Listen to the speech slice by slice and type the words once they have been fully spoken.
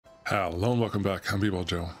Hello and welcome back, I'm B-Ball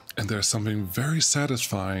Joe, and there's something very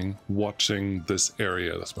satisfying watching this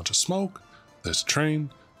area. There's a bunch of smoke, there's a train,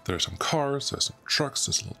 there's some cars, there's some trucks,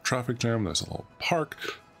 there's a little traffic jam, there's a little park,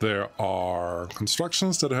 there are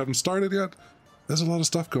constructions that haven't started yet. There's a lot of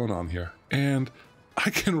stuff going on here, and I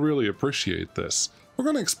can really appreciate this. We're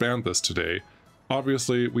going to expand this today.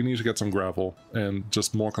 Obviously, we need to get some gravel and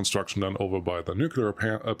just more construction done over by the nuclear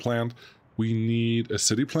plant. We need a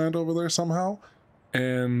city plant over there somehow.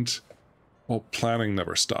 And, well, planning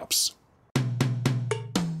never stops.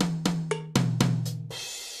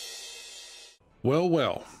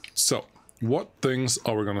 Well, so what things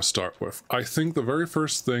are we going to start with? I think the very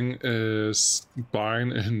first thing is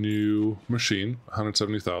buying a new machine,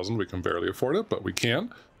 170,000. We can barely afford it, but we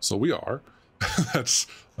can, so we are. That's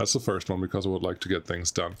the first one because I would like to get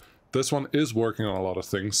things done. This one is working on a lot of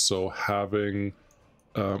things, so having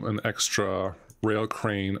an extra rail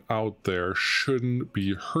crane out there shouldn't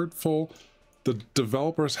be hurtful. The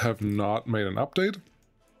developers have not made an update,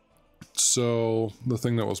 so the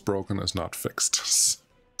thing that was broken is not fixed.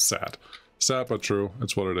 Sad but true.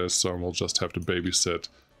 It's what it is, so we'll just have to babysit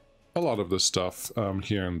a lot of this stuff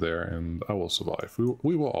here and there, and I will survive.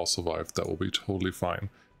 We will all survive. That will be totally fine,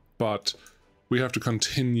 but we have to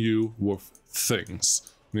continue with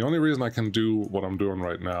things. The only reason I can do what I'm doing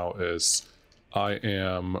right now is I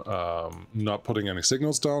am not putting any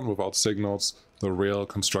signals down. Without signals, the rail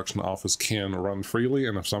construction office can run freely,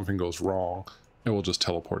 and if something goes wrong, it will just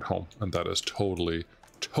teleport home, and that is totally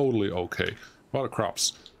okay. A lot of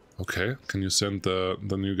crops. Okay, can you send the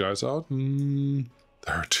new guys out? There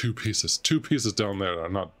are two pieces down there that are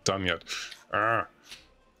not done yet.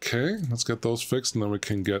 Okay, let's get those fixed, and then we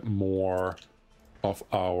can get more of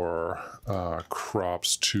our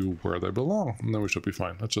crops to where they belong, and then we should be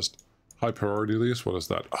fine. Let's just high priority these. What is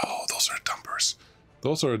that? Oh, those are dumpers.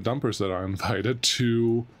 Those are dumpers that are invited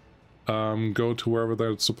to go to wherever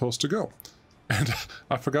they're supposed to go. And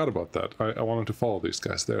I forgot about that. I wanted to follow these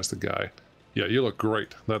guys. There's the guy. Yeah, you look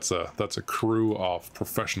great. That's a crew of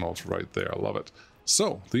professionals right there. I love it.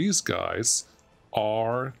 So these guys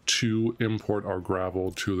are to import our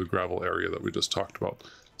gravel to the gravel area that we just talked about.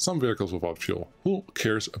 Some vehicles without fuel. Who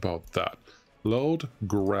cares about that? Load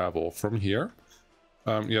gravel from here.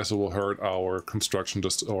 Yes, it will hurt our construction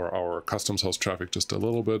or our customs house traffic just a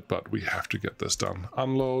little bit, but we have to get this done.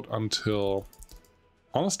 Unload until,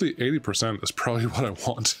 honestly, 80% is probably what I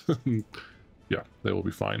want. Yeah, they will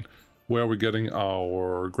be fine. Where are we getting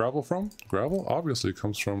our gravel from? Gravel obviously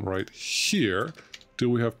comes from right here. Do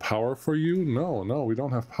we have power for you? No, we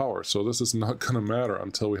don't have power. So this is not going to matter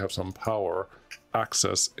until we have some power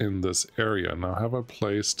access in this area. Now, have I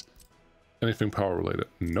placed anything power related?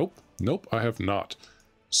 Nope, I have not.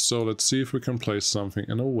 So let's see if we can place something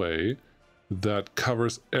in a way that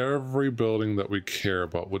covers every building that we care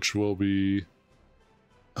about, which will be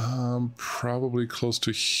probably close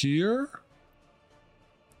to here.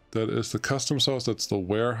 That is the customs house, that's the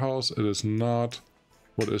warehouse. It is not...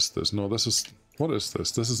 What is this? No, this is... What is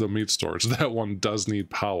this? This is a meat storage. That one does need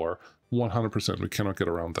power. 100%. We cannot get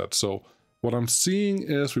around that. So what I'm seeing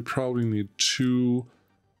is we probably need two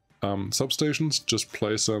substations. Just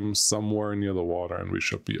place them somewhere near the water and we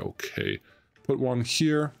should be okay. Put one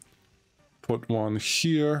here. Put one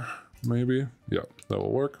here. Maybe. Yeah, that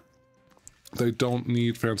will work. They don't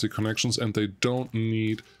need fancy connections and they don't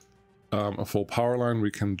need a full power line.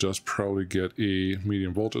 We can just probably get a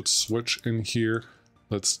medium voltage switch in here.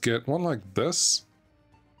 Let's get one like this.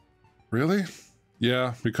 Really?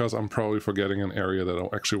 Yeah, because I'm probably forgetting an area that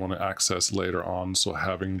I'll actually want to access later on. So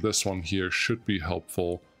having this one here should be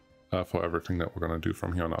helpful for everything that we're going to do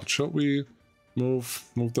from here on out. Should we move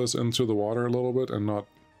this into the water a little bit and not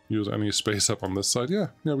use any space up on this side? Yeah,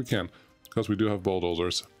 we can. Because we do have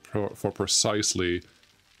bulldozers for precisely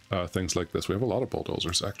things like this. We have a lot of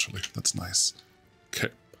bulldozers, actually. That's nice. Okay.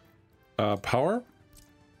 Power.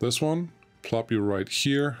 This one. Plop you right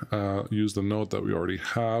here. Use the node that we already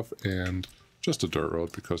have and just a dirt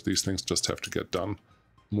road because these things just have to get done.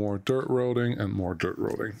 More dirt roading and more dirt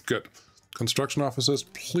roading. Good. Construction offices,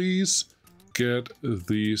 please get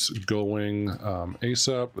these going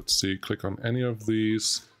ASAP. Let's see, click on any of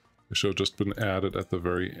these. They should have just been added at the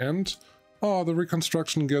very end. Oh, the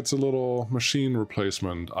reconstruction gets a little machine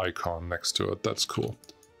replacement icon next to it. That's cool.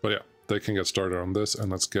 But yeah, they can get started on this, and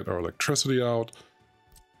let's get our electricity out.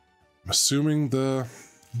 I'm assuming the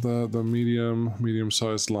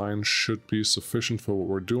medium-sized line should be sufficient for what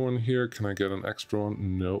we're doing here. Can I get an extra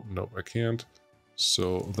one? Nope, I can't.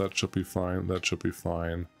 So that should be fine. That should be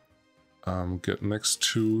fine. Get next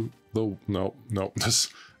to the... No.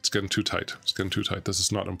 It's getting too tight. It's getting too tight. This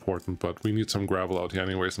is not important, but we need some gravel out here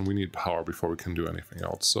anyways, and we need power before we can do anything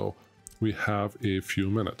else. So we have a few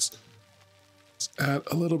minutes. Let's add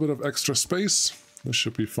a little bit of extra space. This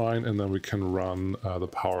should be fine, and then we can run the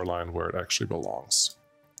power line where it actually belongs.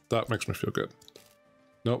 That makes me feel good.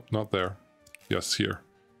 Nope, not there. Yes, here.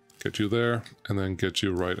 Get you there, and then get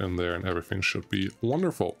you right in there, and everything should be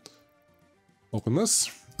wonderful. Open this,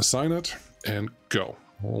 assign it, and go.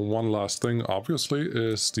 One last thing, obviously,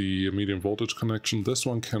 is the medium voltage connection. This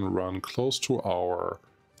one can run close to our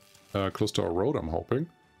road, I'm hoping.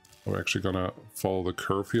 We're actually gonna follow the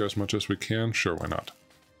curve here as much as we can. Sure, why not?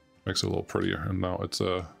 Makes it a little prettier. And now it's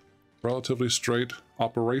a relatively straight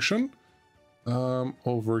operation.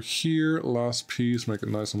 Over here, last piece, make it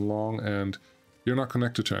nice and long, and you're not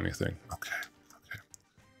connected to anything. Okay.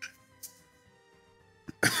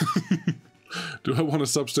 Do I want a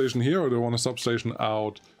substation here, or do I want a substation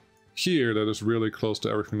out here that is really close to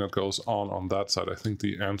everything that goes on that side? I think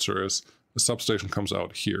the answer is the substation comes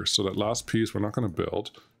out here. So that last piece we're not going to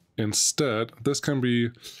build. Instead, this can be...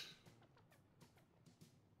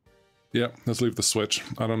 Yeah, let's leave the switch.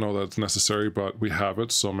 I don't know that it's necessary, but we have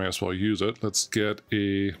it, so may as well use it. Let's get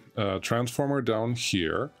a transformer down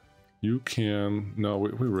here. You can... No,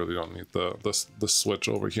 we really don't need the switch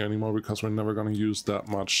over here anymore, because we're never going to use that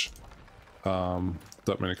much...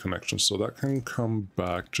 that many connections, so that can come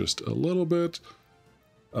back just a little bit.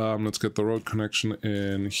 Let's get the road connection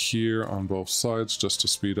in here on both sides just to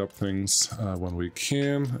speed up things when we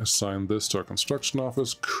can. Assign this to our construction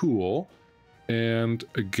office. Cool. And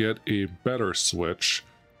get a better switch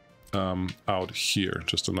out here,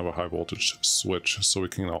 just another high voltage switch, so we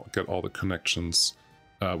can get all the connections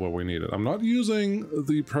where we need it. I'm not using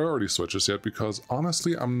the priority switches yet because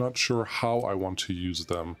honestly I'm not sure how I want to use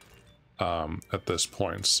them at this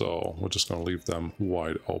point, so we're just going to leave them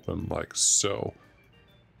wide open like so.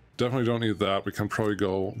 Definitely don't need that. We can probably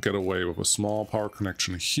get away with a small power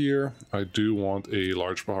connection here. I do want a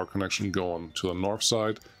large power connection going to the north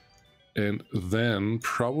side, and then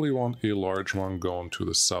probably want a large one going to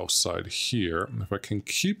the south side here. And if I can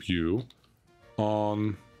keep you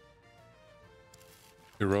on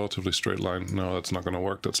a relatively straight line, no, that's not going to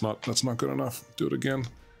work. That's not good enough. Do it again.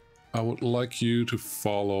 I would like you to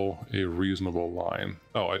follow a reasonable line.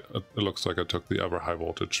 Oh, it looks like I took the other high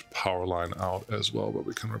voltage power line out as well, but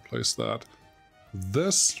we can replace that.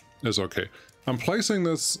 This is okay. I'm placing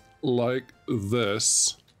this like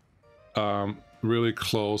this, really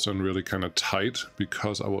close and really kind of tight,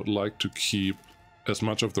 because I would like to keep as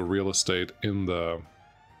much of the real estate in the...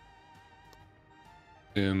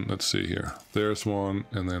 let's see here. There's one,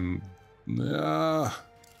 and then...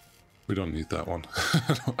 we don't need that one.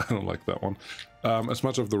 I don't like that one. As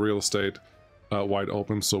much of the real estate wide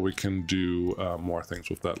open, so we can do more things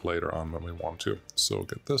with that later on when we want to. So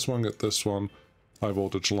get this one, high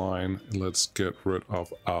voltage line. Let's get rid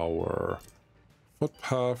of our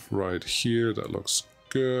footpath right here. That looks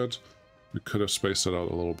good. We could have spaced it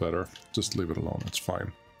out a little better. Just leave it alone, it's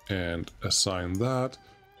fine. And assign that.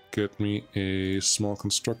 Get me a small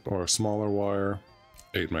or a smaller wire.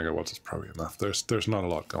 8 megawatts is probably enough. There's not a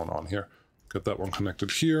lot going on here. Get that one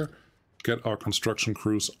connected here. Get our construction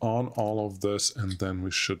crews on all of this, and then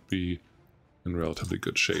we should be in relatively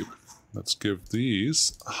good shape. Let's give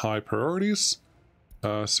these high priorities.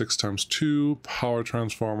 6 times 2, power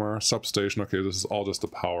transformer, substation. Okay, this is all just the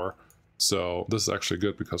power. So this is actually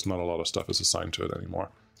good because not a lot of stuff is assigned to it anymore.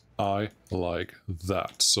 I like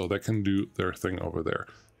that. So they can do their thing over there.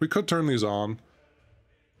 We could turn these on.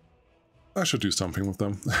 I should do something with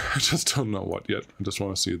them. I just don't know what yet. I just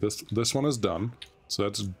want to see this. This one is done, so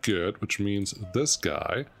that's good, which means this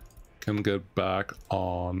guy can get back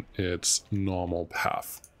on its normal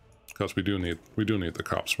path, because we do need the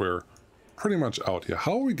crops. We're pretty much out here.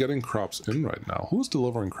 How are we getting crops in right now? Who's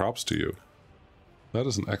delivering crops to you? That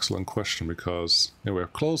is an excellent question, because we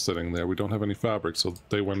have clothes sitting there. We don't have any fabric, so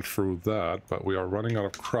they went through that, but we are running out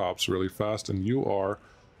of crops really fast, and you are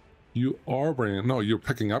bringing... No, you're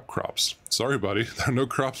picking up crops. Sorry, buddy. There are no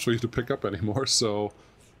crops for you to pick up anymore, so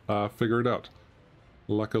figure it out.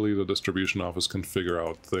 Luckily, the distribution office can figure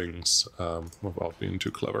out things without being too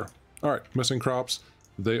clever. Alright, missing crops.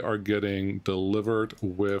 They are getting delivered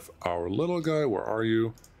with our little guy. Where are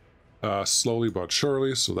you? Slowly but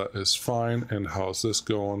surely, so that is fine. And how's this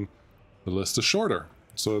going? The list is shorter,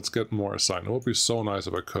 so let's get more assigned. It would be so nice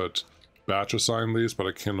if I could batch assign these, but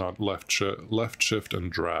I cannot left shift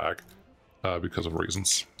and drag because of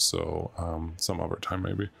reasons. So some other time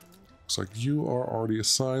maybe. Looks like you are already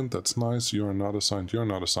assigned. That's nice. You are not assigned. You're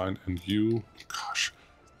not assigned. And you, gosh,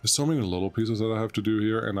 there's so many little pieces that I have to do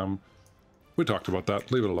here, and we talked about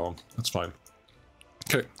that. Leave it alone. That's fine.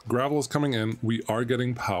 Okay, gravel is coming in. We are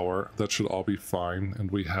getting power. That should all be fine.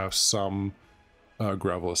 And we have some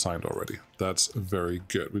gravel assigned already. That's very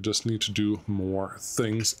good. We just need to do more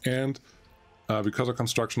things. And because our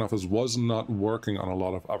construction office was not working on a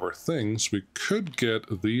lot of other things, we could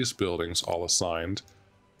get these buildings all assigned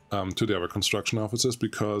to the other construction offices,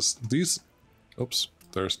 because these... Oops,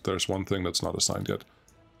 there's one thing that's not assigned yet.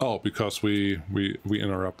 Oh, because we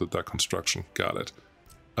interrupted that construction. Got it.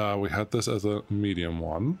 We had this as a medium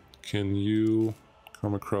one. Can you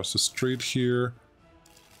come across the street here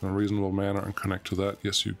in a reasonable manner and connect to that?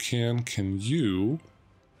 Yes, you can. Can you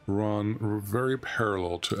run very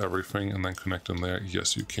parallel to everything and then connect in there?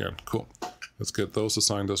 Yes, you can. Cool. Let's get those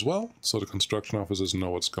assigned as well, so the construction offices know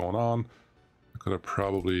what's going on. I could have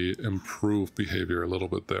probably improved behavior a little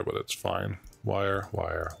bit there, but it's fine. Wire,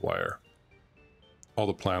 wire, wire. All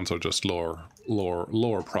the plans are just lower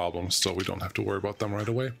problems, so we don't have to worry about them right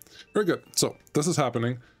away. Very good. So this is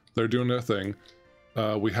happening. They're doing their thing.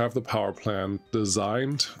 We have the power plant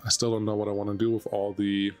designed. I still don't know what I want to do with all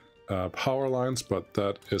the power lines, but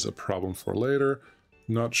that is a problem for later.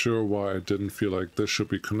 Not sure why I didn't feel like this should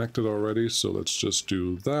be connected already, so let's just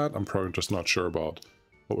do that. I'm probably just not sure about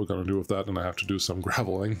what we're going to do with that, and I have to do some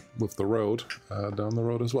graveling with the road down the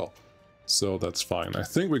road as well. So that's fine. I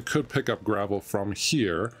think we could pick up gravel from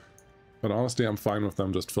here, but honestly I'm fine with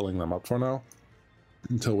them just filling them up for now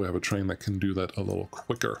until we have a train that can do that a little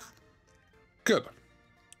quicker. Good.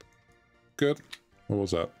 Good. What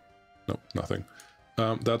was that? Nope, nothing.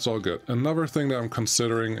 That's all good. Another thing that I'm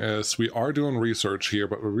considering is we are doing research here,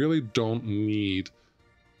 but we really don't need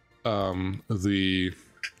the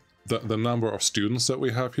number of students that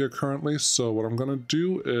we have here currently. So what I'm going to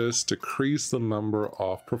do is decrease the number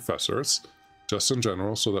of professors just in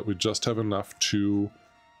general, so that we just have enough to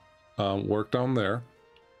work down there,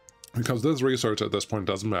 because this research at this point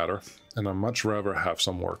doesn't matter, and I'd much rather have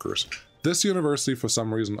some workers. This university for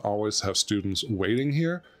some reason always have students waiting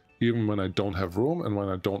here, even when I don't have room and when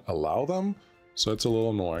I don't allow them, so it's a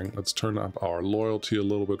little annoying. Let's turn up our loyalty a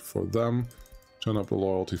little bit for them. Turn up the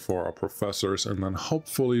loyalty for our professors, and then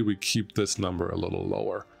hopefully we keep this number a little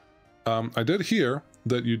lower. I did hear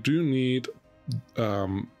that you do need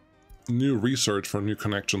new research for new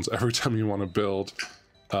connections every time you want to build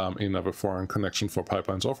another foreign connection for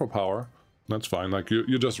pipelines or for power. That's fine. Like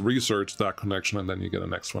you just research that connection and then you get a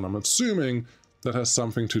next one. I'm assuming that has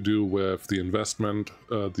something to do with the investment,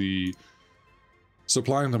 the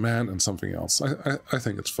supply and demand, and something else. I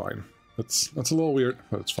think it's fine. That's a little weird,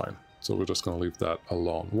 but it's fine. So we're just going to leave that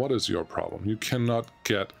alone. What is your problem? You cannot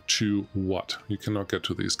get to what? You cannot get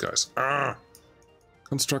to these guys. Ah!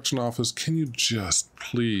 Construction office, can you just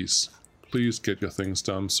please get your things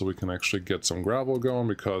done so we can actually get some gravel going,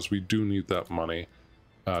 because we do need that money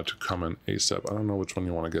to come in ASAP. I don't know which one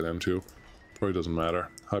you want to get into. Probably doesn't matter.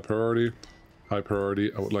 High priority. High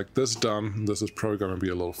priority. I would like this done. This is probably going to be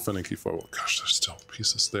a little finicky for... Oh, gosh, there's still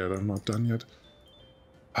pieces there that are not done yet.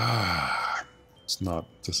 Ah...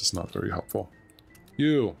 This is not very helpful.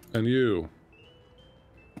 You and you.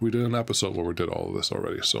 We did an episode where we did all of this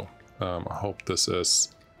already, so I hope this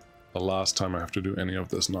is the last time I have to do any of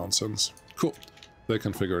this nonsense. Cool. They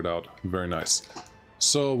can figure it out. Very nice.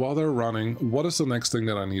 So while they're running, what is the next thing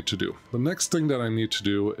that I need to do? The next thing that I need to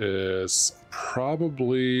do is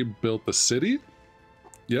probably build the city.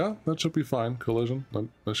 Yeah, that should be fine. Collision.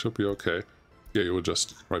 That should be okay. Yeah, you were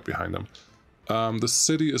just right behind them. The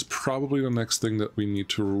city is probably the next thing that we need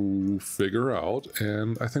to figure out,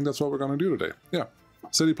 and I think that's what we're going to do today. Yeah,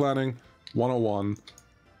 city planning 101,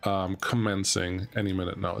 commencing any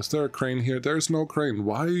minute now. Is there a crane here? There's no crane.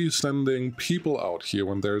 Why are you sending people out here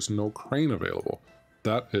when there's no crane available?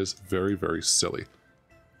 That is very, very silly.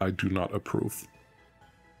 I do not approve.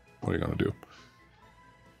 What are you going to do?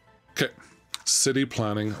 Okay, city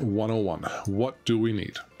planning 101. What do we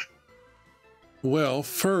need? Well,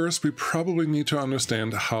 first, we probably need to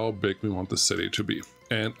understand how big we want the city to be.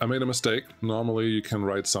 And I made a mistake. Normally, you can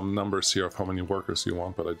write some numbers here of how many workers you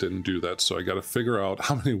want, but I didn't do that. So I got to figure out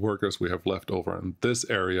how many workers we have left over in this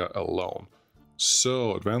area alone.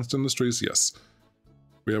 So, advanced industries, yes.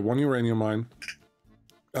 We have one uranium mine,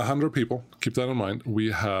 100 people, keep that in mind. We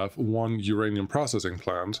have one uranium processing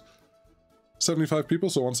plant, 75 people,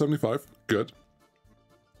 so 175, good.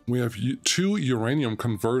 We have 2 uranium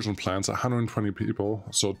conversion plants, 120 people,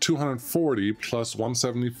 so 240 plus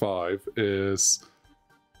 175 is,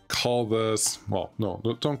 call this, well, no,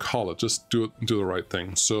 don't call it, just do the right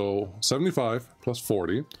thing. So 75 plus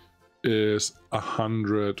 40 is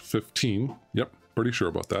 115, yep, pretty sure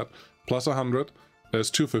about that, plus 100 is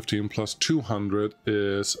 215, plus 200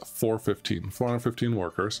 is 415, 415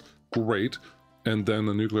 workers, great. And then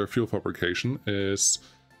the nuclear fuel fabrication is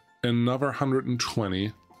another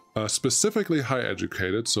 120, specifically high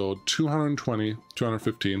educated, so 220,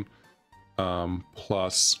 215,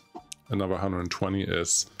 plus another 120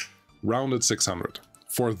 is rounded 600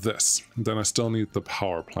 for this. Then I still need the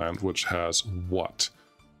power plant, which has what?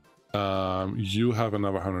 You have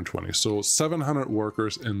another 120, so 700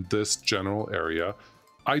 workers in this general area.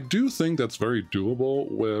 I do think that's very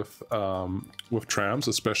doable with trams,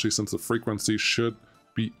 especially since the frequency should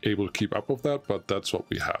be able to keep up with that, but that's what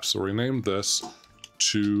we have. So rename this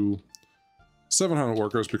to 700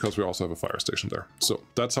 workers because we also have a fire station there. So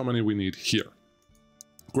that's how many we need here.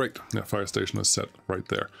 Great, yeah, fire station is set right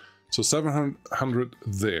there. So 700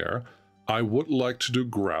 there. I would like to do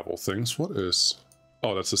gravel things. What is...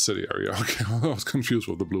 Oh, that's the city area. Okay, I was confused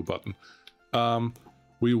with the blue button.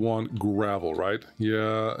 We want gravel, right?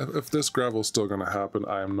 Yeah, if this gravel is still going to happen,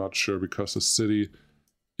 I am not sure because the city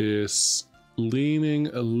is leaning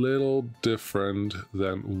a little different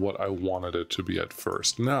than what I wanted it to be at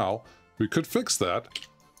first. Now, we could fix that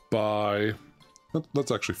by...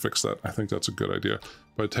 Let's actually fix that. I think that's a good idea.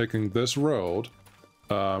 By taking this road,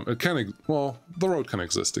 it can... Well, the road can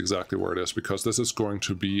exist exactly where it is because this is going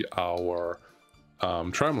to be our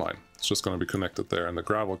tram line. It's just going to be connected there, and the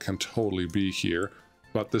gravel can totally be here.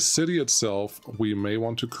 But the city itself, we may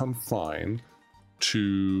want to confine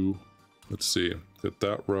to, let's see, get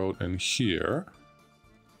that road in here.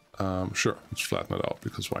 Sure, let's flatten it out,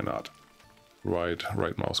 because why not? Right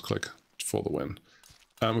mouse click for the win.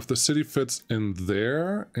 If the city fits in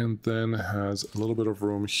there, and then has a little bit of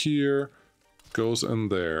room here, goes in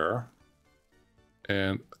there,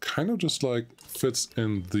 and kind of just like fits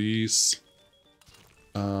in these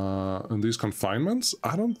confinements,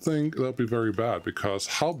 I don't think that'll be very bad, because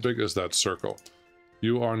how big is that circle?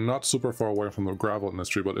 You are not super far away from the gravel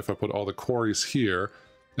industry, but if I put all the quarries here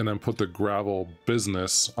and then put the gravel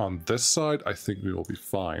business on this side, I think we will be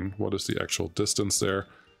fine. What is the actual distance there?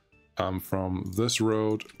 From this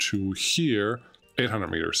road to here, 800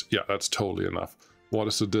 meters. Yeah, that's totally enough. What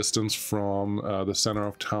is the distance from the center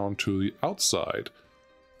of town to the outside?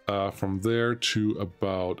 From there to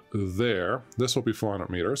about there. This will be 400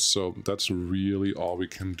 meters, so that's really all we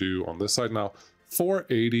can do on this side. Now,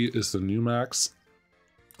 480 is the new max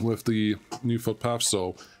with the new footpath,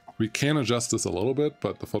 so we can adjust this a little bit,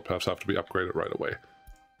 but the footpaths have to be upgraded right away.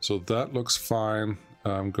 So that looks fine.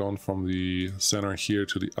 Going from the center here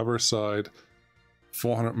to the other side.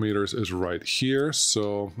 400 meters is right here,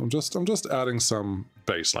 so I'm just adding some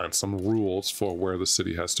baselines, some rules for where the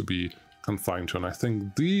city has to be confined to, and I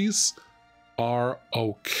think these are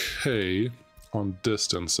okay on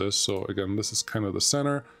distances. So again, this is kind of the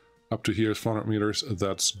center. Up to here is 400 meters.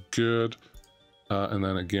 That's good. And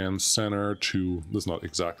then again, center to, this is not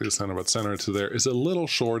exactly the center, but center to there is a little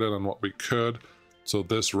shorter than what we could. So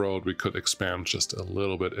this road we could expand just a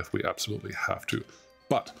little bit if we absolutely have to.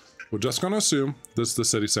 But we're just going to assume this is the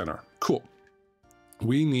city center. Cool.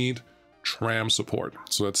 We need tram support.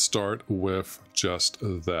 So let's start with just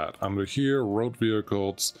that. Under here, road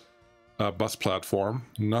vehicles, bus platform.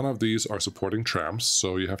 None of these are supporting trams,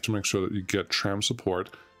 so you have to make sure that you get tram support.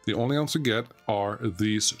 The only ones to get are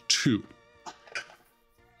these two.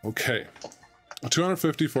 Okay,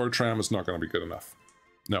 250 for a tram is not going to be good enough.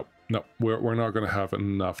 No, we're not going to have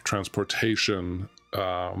enough transportation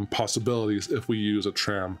possibilities if we use a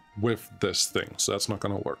tram with this thing, so that's not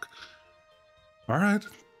going to work. All right,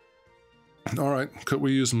 could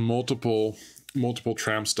we use multiple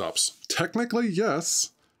tram stops? Technically,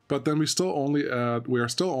 yes, but then we are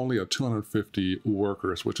still only at 250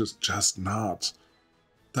 workers, which is just not,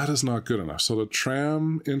 that is not good enough. So the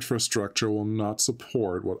tram infrastructure will not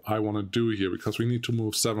support what I want to do here, because we need to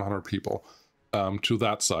move 700 people to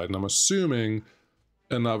that side, and I'm assuming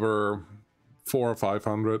another 400 or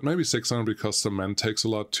 500, maybe 600, because cement takes a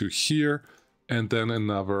lot, to here, and then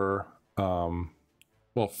another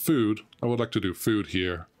well, food. I would like to do food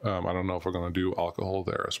here. I don't know if we're going to do alcohol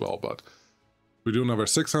there as well, but we do another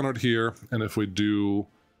 600 here, and if we do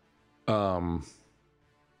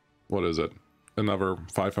what is it, another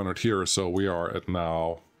 500 here or so, we are at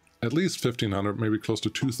now at least 1,500, maybe close to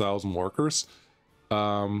 2,000 workers.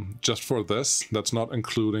 Just for this, that's not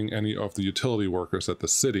including any of the utility workers that the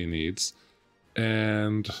city needs.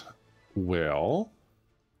 And, well,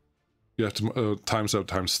 you have to times that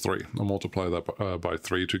times 3. I'll multiply that by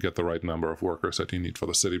 3 to get the right number of workers that you need for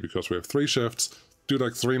the city, because we have 3 shifts. Do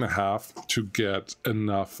like 3.5 to get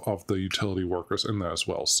enough of the utility workers in there as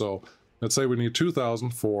well. So let's say we need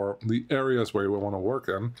 2,000 for the areas where we want to work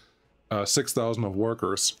in, 6,000 of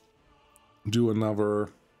workers. Do another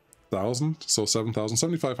 7,000, so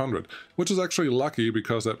 7,500, which is actually lucky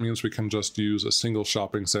because that means we can just use a single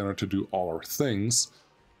shopping center to do all our things.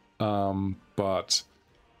 But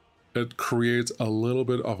it creates a little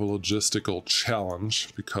bit of a logistical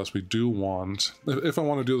challenge because we do want, if I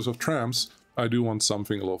want to do this with trams, I do want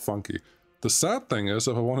something a little funky. The sad thing is,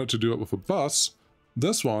 if I wanted to do it with a bus,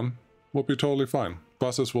 this one would be totally fine.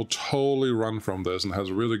 Buses will totally run from this and has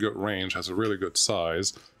a really good range, has a really good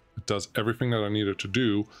size. It does everything that I need it to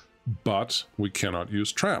do, but we cannot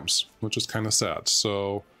use trams, which is kind of sad.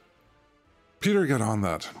 So, Peter, get on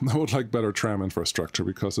that. I would like better tram infrastructure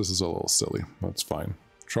because this is a little silly. That's fine.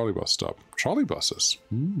 Trolley bus stop. Trolley buses.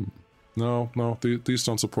 No, these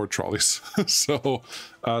don't support trolleys. So,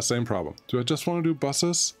 same problem. Do I just want to do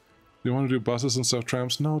buses? Do you want to do buses instead of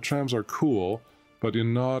trams? No, trams are cool, but you're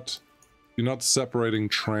not separating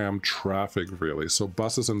tram traffic really. So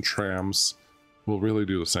buses and trams will really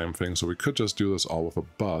do the same thing. So we could just do this all with a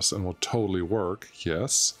bus and will totally work.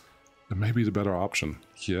 Yes. It may be the better option.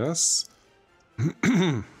 Yes.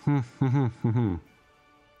 I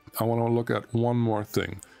want to look at one more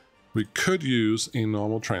thing. We could use a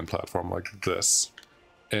normal train platform like this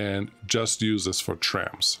and just use this for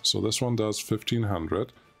trams. So this one does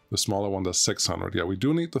 1,500. The smaller one does 600. Yeah, we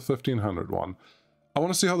do need the 1,500 one. I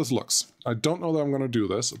want to see how this looks. I don't know that I'm going to do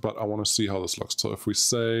this, but I want to see how this looks. So if we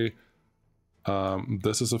say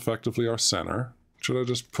this is effectively our center, should I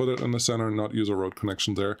just put it in the center and not use a road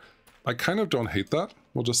connection there? I kind of don't hate that.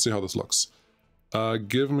 We'll just see how this looks.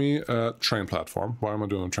 Give me a train platform. Why am I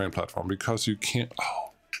doing a train platform? Because you can't...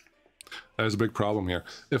 Oh, there's a big problem here.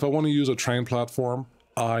 If I want to use a train platform,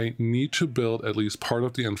 I need to build at least part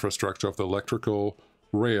of the infrastructure of the electrical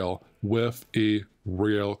rail with a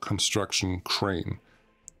rail construction crane.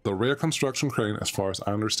 The rail construction crane, as far as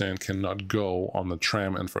I understand, cannot go on the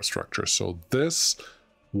tram infrastructure. So this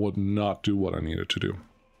would not do what I needed to do.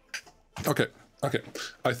 Okay.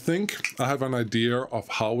 I think I have an idea of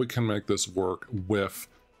how we can make this work with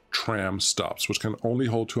tram stops, which can only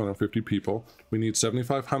hold 250 people. We need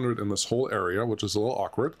 7,500 in this whole area, which is a little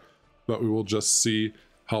awkward, but we will just see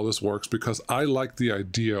how this works because I like the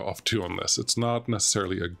idea of doing this. It's not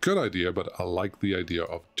necessarily a good idea, but I like the idea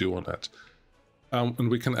of doing it. And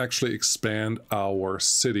we can actually expand our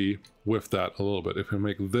city with that a little bit. If we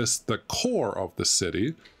make this the core of the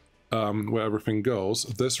city, where everything goes,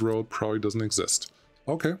 this road probably doesn't exist.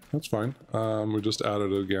 Okay, that's fine. We just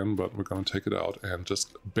added it again, but we're going to take it out and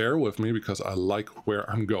just bear with me because I like where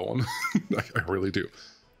I'm going. I really do.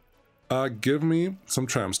 Give me some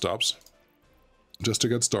tram stops just to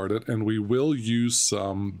get started, and we will use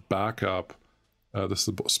some backup. This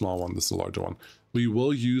is the small one, this is the larger one. We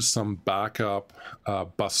will use some backup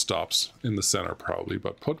bus stops in the center probably,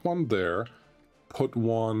 but put one there, put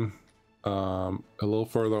one a little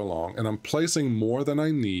further along, and I'm placing more than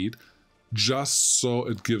I need just so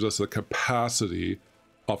it gives us the capacity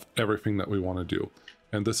of everything that we want to do.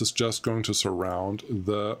 And this is just going to surround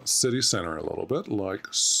the city center a little bit, like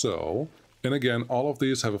so. And again, all of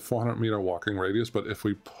these have a 400-meter walking radius, but if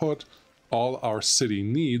we put all our city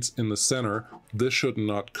needs in the center, this should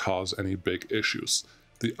not cause any big issues.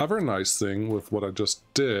 The other nice thing with what I just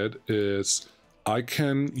did is I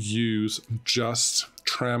can use just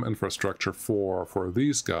tram infrastructure for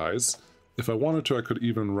these guys. If I wanted to, I could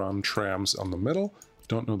even run trams on the middle.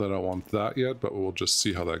 Don't know that I want that yet, but we'll just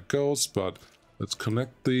see how that goes. But let's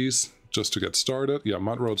connect these just to get started. Yeah,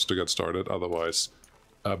 mud roads to get started. Otherwise,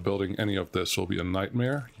 building any of this will be a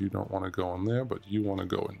nightmare. You don't want to go in there, but you want to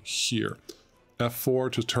go in here.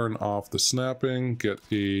 F4 to turn off the snapping. Get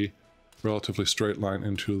a relatively straight line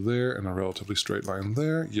into there and a relatively straight line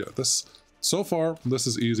there. Yeah, this... So far, this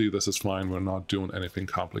is easy, this is fine, we're not doing anything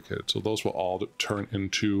complicated. So those will all turn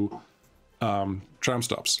into tram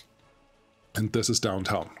stops. And this is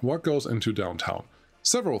downtown. What goes into downtown?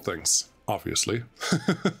 Several things, obviously.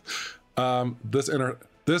 This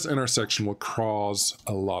intersection will cause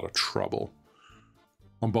a lot of trouble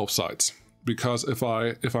on both sides. Because if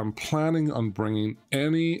I'm planning on bringing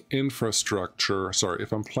any infrastructure,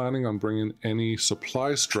 if I'm planning on bringing any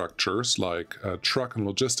supply structures like truck and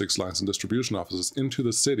logistics lines and distribution offices into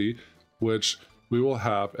the city, which we will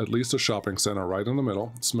have at least a shopping center right in the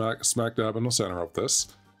middle, smack dab in the center of this,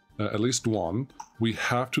 at least one, we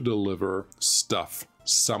have to deliver stuff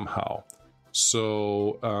somehow.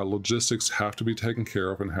 So logistics have to be taken care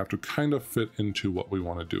of and have to kind of fit into what we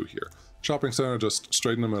want to do here. Shopping center just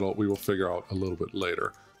straight in the middle, we will figure out a little bit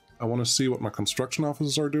later. I want to see what my construction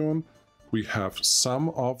offices are doing. We have some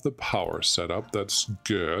of the power set up, that's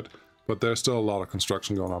good, but there's still a lot of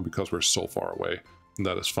construction going on because we're so far away, and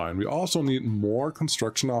that is fine. We also need more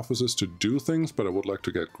construction offices to do things, but I would like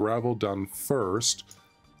to get gravel done first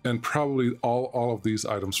And probably all of these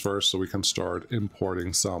items first, so we can start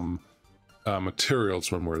importing some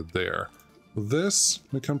materials when we're there. This,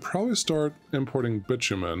 we can probably start importing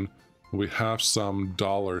bitumen. We have some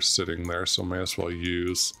dollars sitting there, so may as well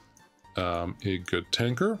use a good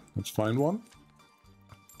tanker. Let's find one.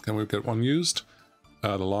 Can we get one used?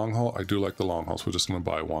 The long haul, I do like the long hauls. We're just going to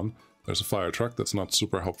buy one. There's a fire truck that's not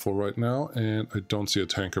super helpful right now, and I don't see a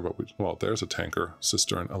tanker, but well, there's a tanker,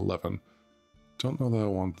 cistern 11. Don't know that I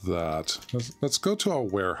want that. Let's go to our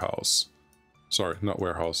warehouse. Sorry, not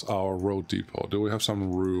warehouse, our road depot. Do we have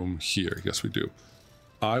some room here? Yes, we do.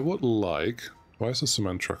 I would like... Why is the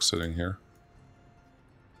cement truck sitting here?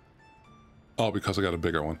 Oh, because I got a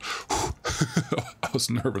bigger one. I was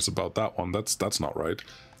nervous about that one. That's not right.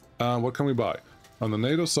 What can we buy? On the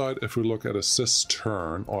NATO side, if we look at a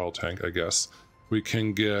cistern oil tank, I guess, we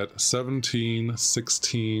can get 17,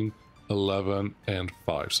 16, 11, and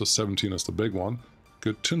 5. So 17 is the big one.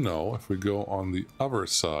 Good to know. If we go on the other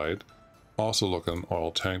side, also look at an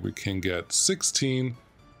oil tank, we can get 16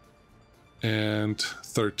 and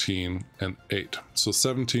 13 and 8. So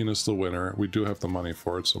 17 is the winner. We do have the money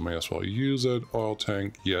for it, so may as well use it. Oil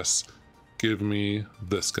tank, yes. Give me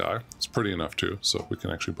this guy. It's pretty enough too, so we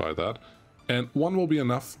can actually buy that. And one will be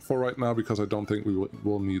enough for right now because I don't think we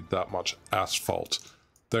will need that much asphalt.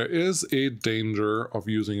 There is a danger of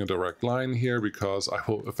using a direct line here because I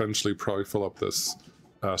will eventually probably fill up this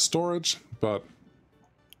storage, but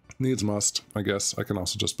needs must, I guess. I can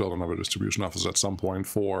also just build another distribution office at some point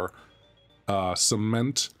for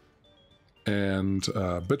cement and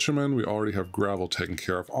bitumen. We already have gravel taken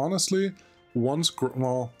care of. Honestly, once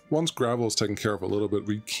gravel is taken care of a little bit,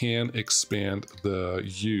 we can expand the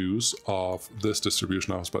use of this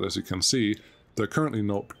distribution office, but as you can see, there are currently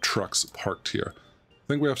no trucks parked here. I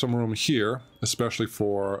think we have some room here, especially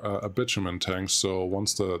for a bitumen tank, so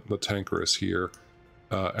once the tanker is here,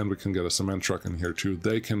 and we can get a cement truck in here too,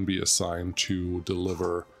 they can be assigned to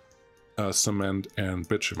deliver cement and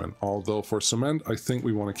bitumen. Although for cement, I think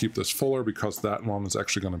we want to keep this fuller because that one is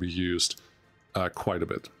actually going to be used quite a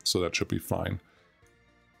bit, so that should be fine.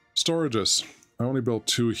 Storages. I only built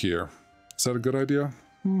 2 here. Is that a good idea?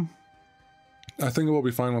 I think it will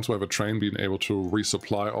be fine once we have a train being able to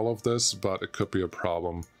resupply all of this, but it could be a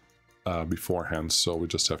problem beforehand, so we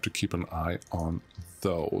just have to keep an eye on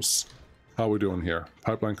those. How are we doing here?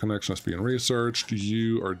 Pipeline connection is being researched.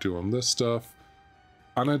 You are doing this stuff.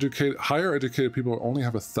 Uneducated, higher educated people only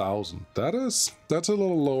have 1,000. That's a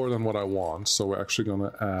little lower than what I want, so we're actually going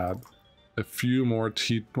to add a few more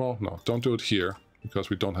well, no, don't do it here because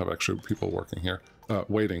we don't have actual people working here,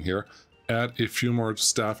 waiting here. Add a few more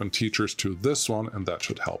staff and teachers to this one, and that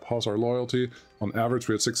should help. How's our loyalty? On average,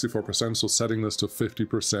 we had 64%, so setting this to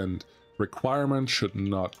 50% requirement should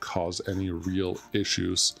not cause any real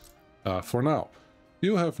issues for now.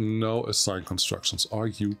 You have no assigned constructions. Are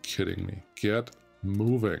you kidding me? Get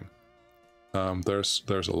moving. There's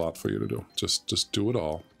a lot for you to do. Just do it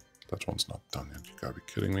all. That one's not done yet. You gotta be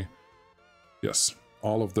kidding me. Yes,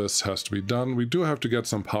 all of this has to be done. We do have to get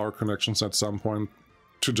some power connections at some point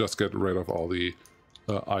to just get rid of all the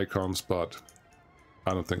icons, but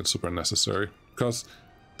I don't think it's super necessary because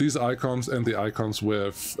these icons and the icons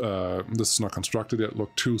with this is not constructed yet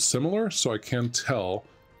look too similar, so I can't tell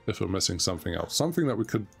if we're missing something else. Something that we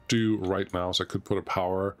could do right now is I could put a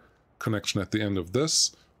power connection at the end of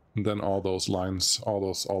this, and then all those lines, all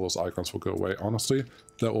those icons will go away. Honestly,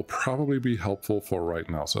 that will probably be helpful for right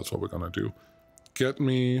now, so that's what we're gonna do. Get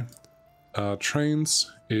me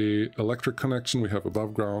trains, a electric connection. We have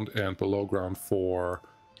above ground and below ground for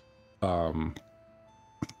metros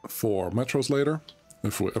later,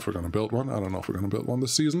 if we're gonna build one. I don't know if we're gonna build one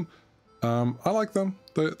this season. I like them.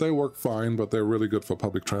 They work fine, but they're really good for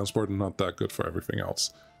public transport and not that good for everything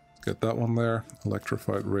else. Get that one there.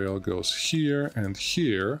 Electrified rail goes here and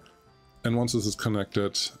here. And once this is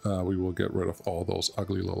connected, we will get rid of all those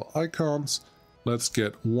ugly little icons. Let's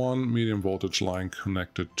get one medium voltage line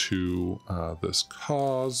connected to this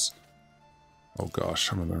cause. Oh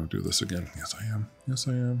gosh, I'm going to do this again. Yes, I am. Yes,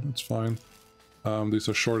 I am. It's fine. These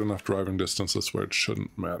are short enough driving distances where it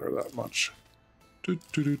shouldn't matter that much.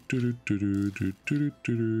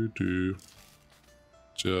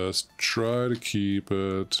 Just try to keep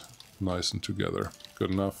it nice and together.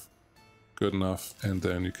 Good enough. Good enough. And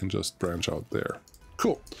then you can just branch out there.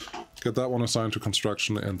 Cool. Get that one assigned to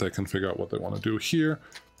construction and they can figure out what they want to do here.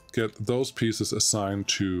 Get those pieces assigned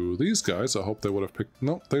to these guys. I hope they would have picked...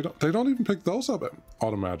 No, they don't even pick those up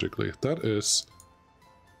automatically. That is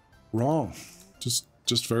wrong.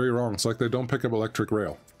 Just very wrong. It's like they don't pick up electric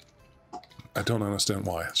rail. I don't understand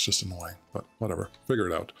why. It's just annoying, but whatever. Figure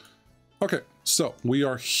it out. Okay, so we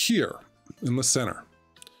are here in the center.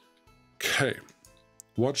 Okay,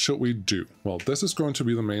 what should we do? Well, this is going to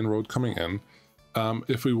be the main road coming in.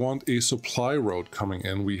 If we want a supply road coming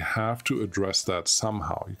in, we have to address that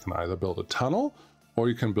somehow. You can either build a tunnel or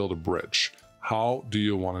you can build a bridge. How do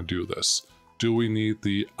you want to do this? Do we need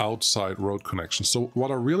the outside road connection? So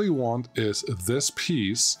what I really want is this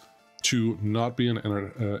piece to not be an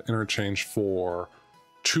interchange for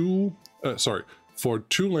two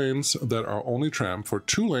lanes that are only tram, for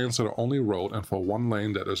 2 lanes that are only road, and for 1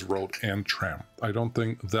 lane that is road and tram. I don't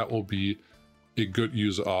think that will be a good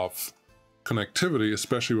use of connectivity,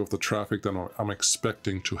 especially with the traffic that I'm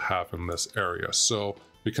expecting to have in this area. So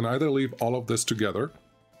we can either leave all of this together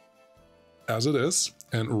as it is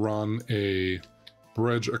and run a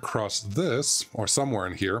bridge across this or somewhere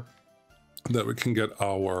in here that we can get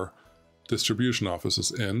our distribution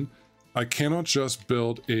offices in. I cannot just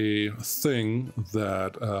build a thing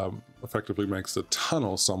that effectively makes a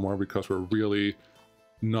tunnel somewhere because we're really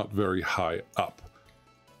not very high up.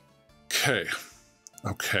 Okay.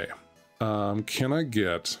 Can I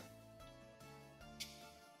get...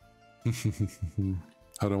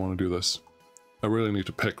 How do I want to do this? I really need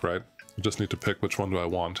to pick, right? I just need to pick which one do I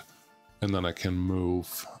want. And then I can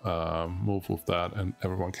move with that and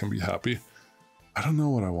everyone can be happy. I don't know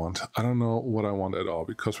what I want. I don't know what I want at all,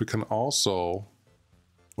 because we can also...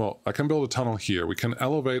 Well, I can build a tunnel here. We can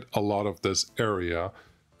elevate a lot of this area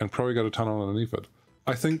and probably get a tunnel underneath it.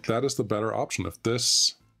 I think that is the better option. If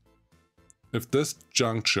this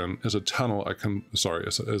junction is a tunnel,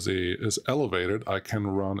 is elevated, I can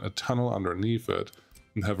run a tunnel underneath it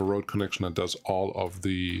and have a road connection that does all of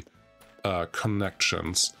the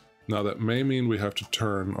connections. Now that may mean we have to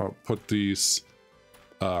turn or put these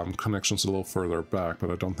connections a little further back,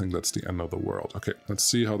 but I don't think that's the end of the world. Okay, let's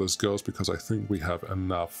see how this goes, because I think we have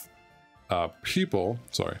enough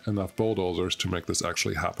enough bulldozers to make this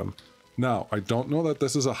actually happen. Now, I don't know that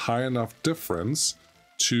this is a high enough difference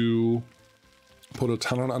to put a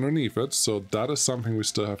tunnel underneath it, so that is something we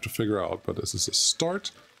still have to figure out, but this is a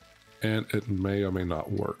start, and it may or may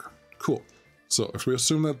not work. Cool. So if we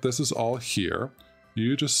assume that this is all here,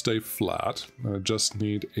 you just stay flat. I just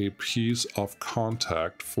need a piece of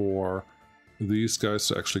contact for these guys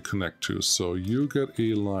to actually connect to. So you get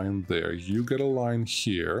a line there, you get a line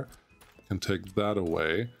here, can take that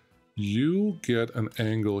away. You get an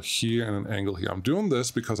angle here and an angle here. I'm doing this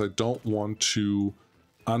because I don't want to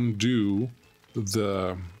undo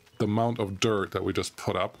the amount of dirt that we just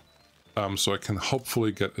put up. So I can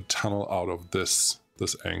hopefully get a tunnel out of this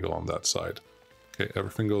angle on that side. Okay,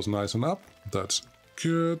 everything goes nice and up. That's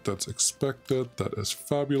good, that's expected, that is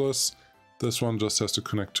fabulous. This one just has to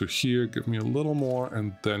connect to here, give me a little more,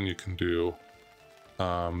 and then you can do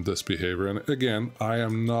this behavior. And again, I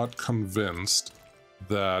am not convinced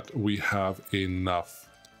that we have enough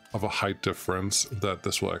of a height difference that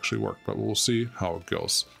this will actually work, but we'll see how it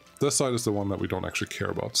goes. This side is the one that we don't actually care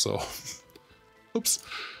about, so oops.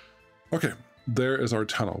 Okay, there is our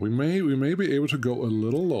tunnel. We may be able to go a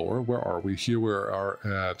little lower. Where are we? Here we are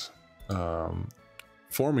at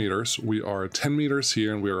 4 meters. We are at 10 meters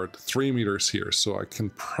here, and we are at 3 meters here. So I can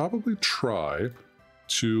probably try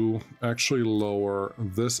to actually lower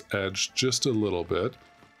this edge just a little bit,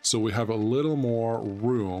 so we have a little more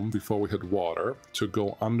room before we hit water to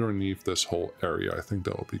go underneath this whole area. I think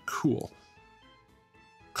that would be cool.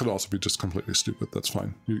 Could also be just completely stupid. That's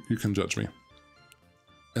fine. You can judge me.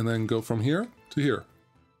 And then go from here to here.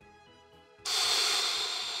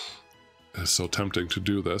 It's so tempting to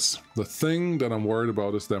do this. The thing that I'm worried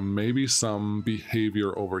about is there may be some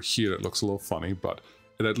behavior over here that looks a little funny, but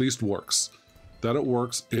it at least works. That it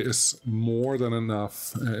works is more than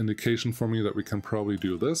enough indication for me that we can probably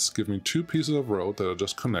do this. Give me 2 pieces of road that are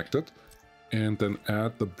just connected, and then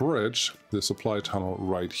add the bridge, the supply tunnel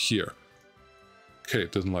right here. Okay,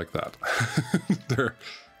 it doesn't like that.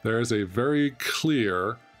 There is a very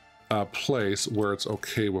clear place where it's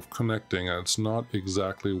okay with connecting, and it's not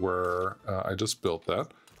exactly where I just built that.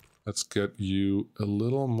 Let's get you a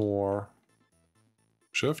little more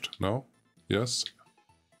shift. No? Yes?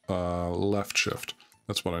 Left shift.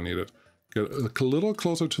 That's what I needed. Get a little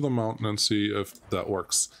closer to the mountain and see if that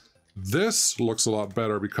works. This looks a lot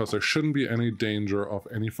better because there shouldn't be any danger of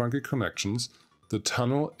any funky connections. The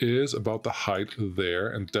tunnel is about the height there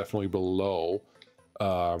and definitely below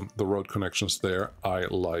the road connections there. I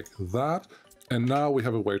like that. And now we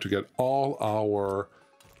have a way to get all our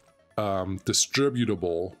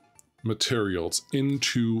distributable materials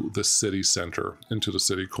into the city center, into the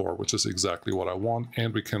city core, which is exactly what I want.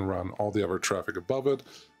 And we can run all the other traffic above it,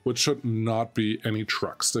 which should not be any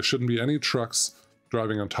trucks. There shouldn't be any trucks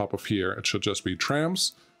driving on top of here. It should just be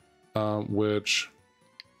trams, which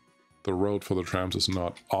The road for the trams is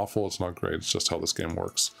not awful, it's not great, it's just how this game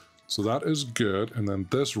works. So that is good, and then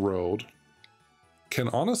this road can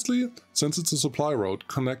honestly, since it's a supply road,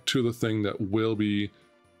 connect to the thing that will be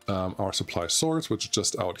our supply source, which is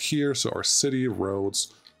just out here. So our city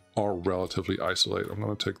roads are relatively isolated. I'm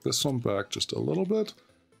going to take this one back just a little bit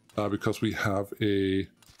because we have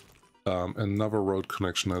another road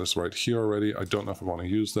connection that is right here already. I don't know if I want to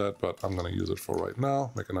use that, but I'm going to use it for right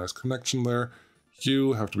now. Make a nice connection there.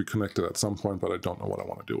 You have to be connected at some point, but I don't know what I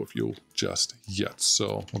want to do with you just yet.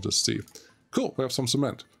 So we'll just see. Cool, we have some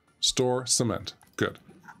cement. Store cement. Good.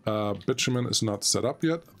 Bitumen is not set up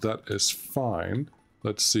yet. That is fine.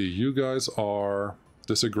 Let's see. You guys are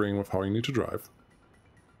disagreeing with how you need to drive.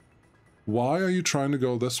 Why are you trying to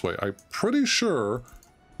go this way? I'm pretty sure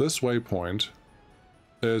this waypoint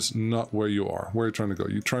is not where you are. Where are you trying to go?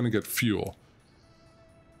 You're trying to get fuel.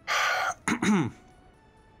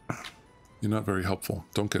 You're not very helpful.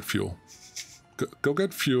 Don't get fuel. Go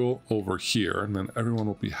get fuel over here, and then everyone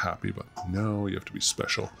will be happy. But no, you have to be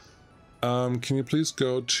special. Can you please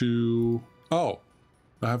go to... Oh,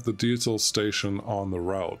 I have the diesel station on the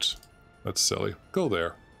route. That's silly. Go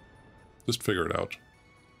there. Just figure it out.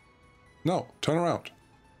 No, turn around.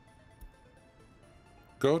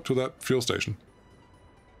 Go to that fuel station.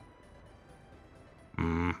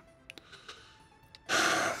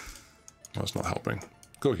 That's not helping.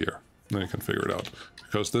 Go here. Then you can figure it out.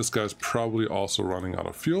 Because this guy's probably also running out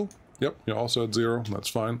of fuel. Yep, you're also at 0. That's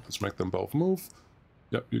fine. Let's make them both move.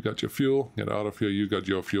 Yep, you got your fuel. Get out of here. You got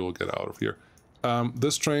your fuel. Get out of here.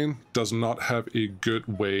 This train does not have a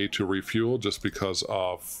good way to refuel just because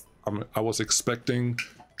of... I was expecting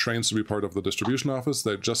trains to be part of the distribution office.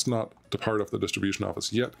 They're just not the part of the distribution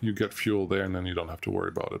office yet. You get fuel there and then you don't have to worry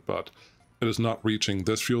about it. But it is not reaching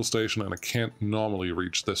this fuel station, and it can't normally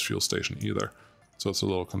reach this fuel station either. So it's a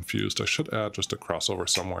little confused. I should add just a crossover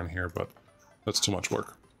somewhere in here, but that's too much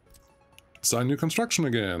work. Sign new construction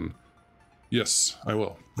again. Yes, I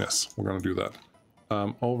will. Yes, we're going to do that.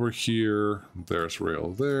 Over here, there's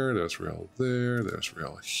rail there, there's rail there, there's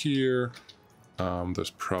rail here.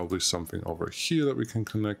 There's probably something over here that we can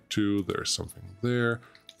connect to. There's something there.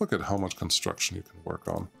 Look at how much construction you can work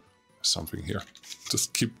on. There's something here.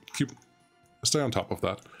 Just stay on top of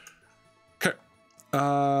that. Okay.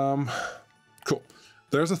 Cool.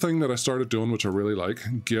 There's a thing that I started doing, which I really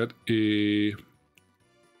like. Get a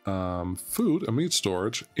a meat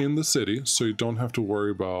storage in the city, so you don't have to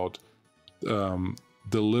worry about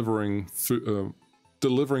delivering to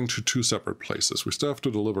two separate places. We still have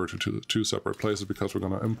to deliver to two separate places because we're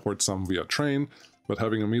going to import some via train, but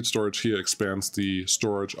having a meat storage here expands the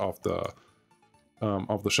storage of the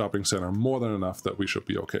shopping center more than enough that we should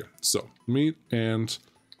be okay. So meat, and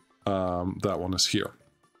that one is here.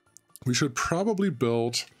 We should probably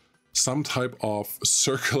build some type of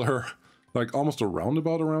circular, like almost a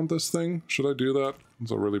roundabout around this thing. Should I do that? It's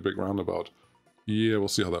a really big roundabout. Yeah, we'll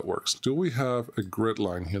see how that works. Do we have a grid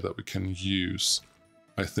line here that we can use?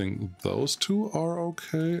 I think those two are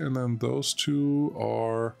okay, and then those two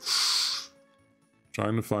are...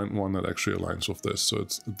 Trying to find one that actually aligns with this. So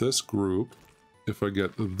it's this group. If I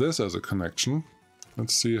get this as a connection,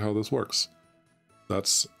 let's see how this works.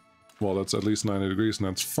 That's... Well, that's at least 90 degrees, and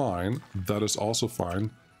that's fine. That is also fine.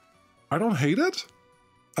 I don't hate it.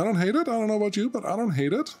 I don't hate it. I don't know about you, but I don't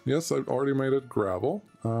hate it. Yes, I've already made it gravel.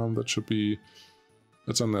 That should be...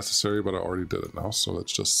 It's unnecessary, but I already did it now. So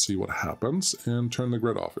let's just see what happens and turn the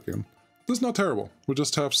grid off again. This is not terrible. We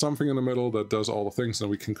just have something in the middle that does all the things, and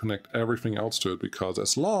we can connect everything else to it, because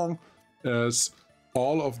as long as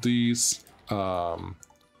all of these tram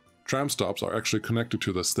stops are actually connected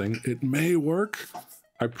to this thing, it may work.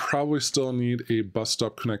 I probably still need a bus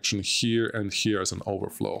stop connection here and here as an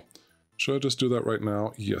overflow. Should I just do that right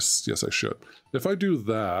now? Yes, yes I should. If I do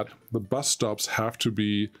that, the bus stops have to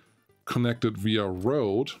be connected via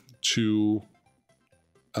road to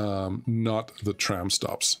not the tram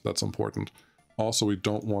stops. That's important. Also, we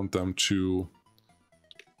don't want them to...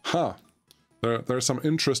 There are some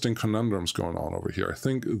interesting conundrums going on over here. I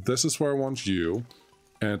think this is where I want you.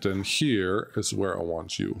 And then here is where I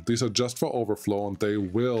want you. These are just for overflow, and they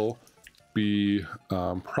will be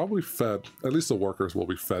probably fed, at least the workers will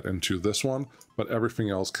be fed into this one, but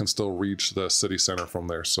everything else can still reach the city center from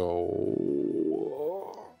there.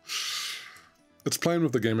 So it's playing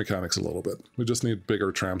with the game mechanics a little bit. We just need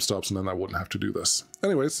bigger tram stops, and then I wouldn't have to do this.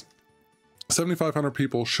 Anyways, 7,500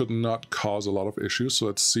 people should not cause a lot of issues, so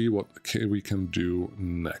let's see what we can do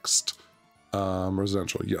next.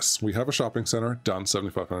 Residential, yes. We have a shopping center, done,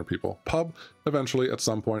 7,500 people. Pub, eventually, at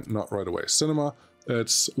some point, not right away. Cinema,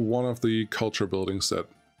 it's one of the culture buildings that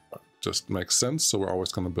just makes sense, so we're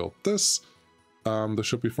always going to build this. This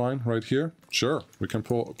should be fine right here. Sure, we can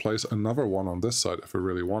place another one on this side if we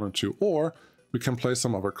really wanted to, or we can place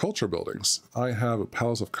some other culture buildings. I have a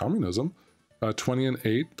Palace of Communism, 20 and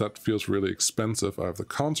 8, that feels really expensive. I have the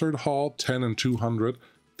Concert Hall, 10 and 200,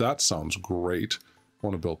 that sounds great. I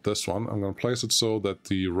want to build this one. I'm going to place it so that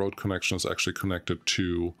the road connection is actually connected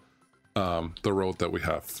to the road that we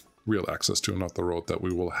have real access to, not the road that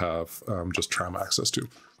we will have just tram access to.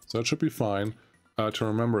 So that should be fine. To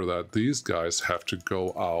remember that these guys have to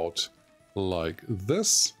go out like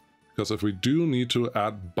this, because if we do need to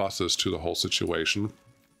add buses to the whole situation,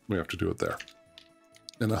 we have to do it there.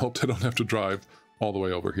 And I hope they don't have to drive all the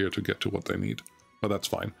way over here to get to what they need, but that's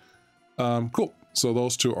fine. Cool, so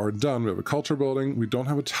those two are done. We have a culture building. We don't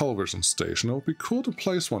have a television station. It would be cool to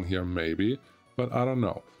place one here maybe, but I don't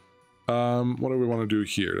know. What do we want to do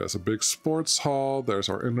here? There's a big sports hall. There's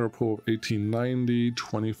our indoor pool of 1890,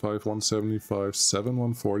 25, 175, 7,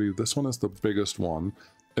 140. This one is the biggest one.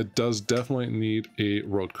 It does definitely need a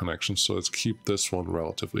road connection, so let's keep this one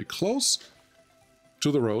relatively close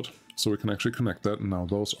to the road so we can actually connect that. Now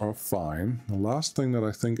those are fine. The last thing that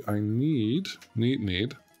I think I need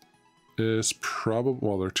is probably,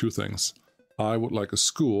 well, there are two things. I would like a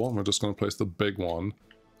school. I'm just going to place the big one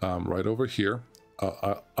right over here.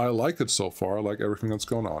 I like it so far. I like everything that's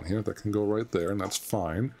going on here. That can go right there, and that's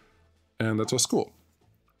fine. And that's a school.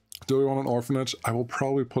 Do we want an orphanage? I will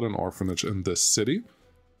probably put an orphanage in this city.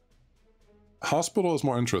 Hospital is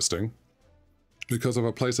more interesting, because if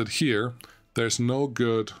I place it here, there's no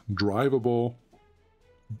good drivable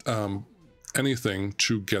anything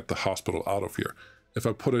to get the hospital out of here. If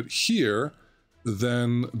I put it here,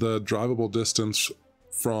 then the drivable distance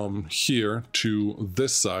from here to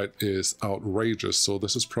this side is outrageous. So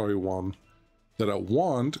this is probably one that I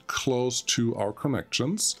want close to our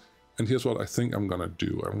connections. And here's what I think I'm going to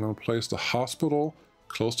do. I'm going to place the hospital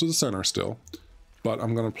close to the center still, but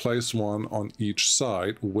I'm going to place one on each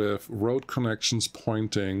side with road connections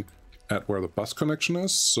pointing at where the bus connection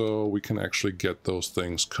is, so we can actually get those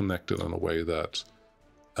things connected in a way that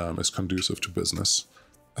is conducive to business.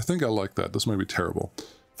 I think I like that. This may be terrible.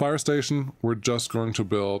 Fire station, we're just going to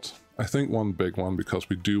build, I think, one big one, because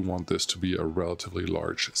we do want this to be a relatively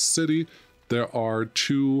large city. There are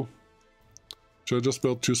two... Should I just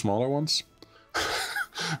build two smaller ones?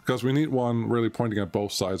 Because we need one really pointing at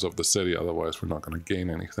both sides of the city, otherwise we're not going to gain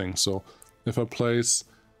anything. So if I place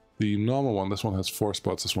the normal one, this one has 4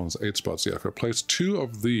 spots, this one has 8 spots. Yeah, if I place 2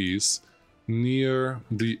 of these near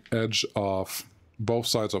the edge of both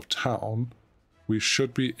sides of town, we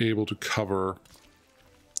should be able to cover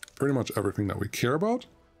pretty much everything that we care about.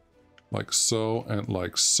 Like so and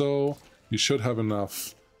like so. You should have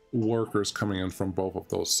enough workers coming in from both of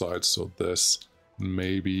those sides, so this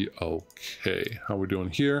may be okay. How are we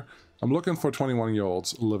doing here? I'm looking for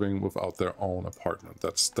 21-year-olds living without their own apartment.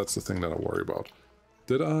 That's the thing that I worry about.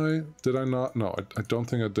 Did I not? No, I don't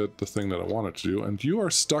think I did the thing that I wanted to do. And you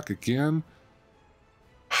are stuck again.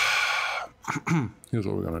 Here's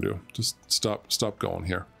what we're gonna do. Just stop going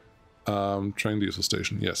here. Train diesel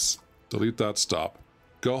station, yes. Delete that, stop.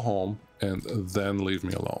 Go home, and then leave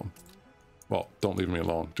me alone. Well, don't leave me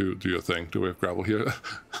alone. Do your thing. Do we have gravel here?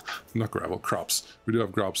 Not gravel, crops. We do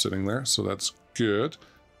have crops sitting there, so that's good.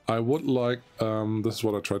 I would like, this is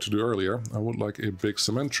what I tried to do earlier. I would like a big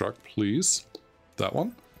cement truck, please. That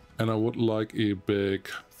one. And I would like a big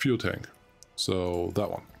fuel tank. So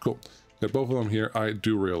that one. Cool. Get both of them here. I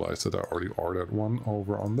do realize that I already ordered one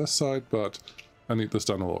over on this side, but I need this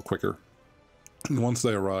done a little quicker. And once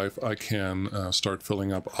they arrive, I can start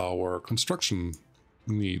filling up our construction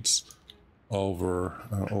needs over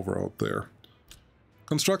out there.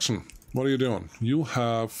 Construction, what are you doing? You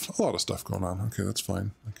have a lot of stuff going on. Okay, that's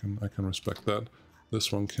fine. I can respect that.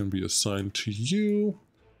 This one can be assigned to you.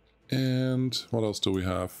 And what else do we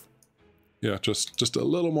have? Yeah, just a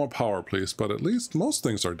little more power, please. But at least most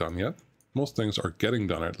things are done yet. Most things are getting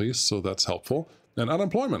done at least, so that's helpful. And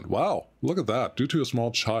unemployment, wow, look at that, due to a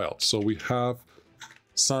small child. So we have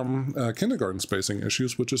some kindergarten spacing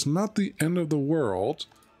issues, which is not the end of the world,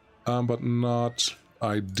 but not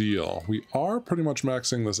ideal. We are pretty much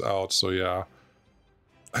maxing this out, so yeah.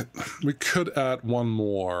 We could add one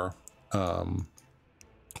more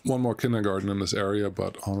kindergarten in this area,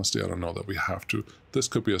 but honestly, I don't know that we have to. This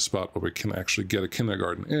could be a spot where we can actually get a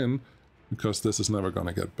kindergarten in, because this is never going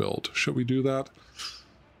to get built. Should we do that?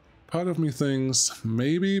 Part of me thinks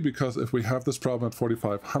maybe, because if we have this problem at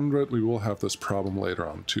 4,500, we will have this problem later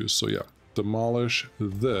on too. So yeah, demolish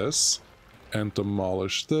this and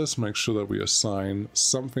demolish this. Make sure that we assign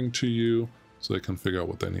something to you so they can figure out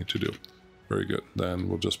what they need to do. Very good. Then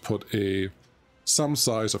we'll just put some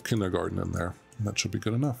size of kindergarten in there, and that should be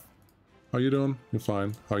good enough. How you doing? You're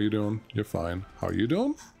fine. How you doing? You're fine. How you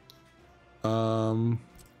doing?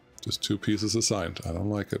 Just 2 pieces assigned. I don't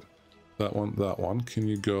like it. That one, that one. Can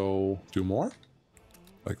you go do more?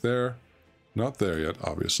 Like there. Not there yet,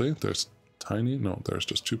 obviously. There's tiny. No, there's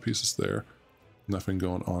just 2 pieces there. Nothing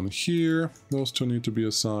going on here. Those 2 need to be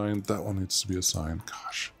assigned. That one needs to be assigned.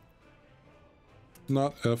 Gosh.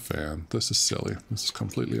 Not a fan. This is silly. This is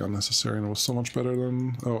completely unnecessary, and it was so much better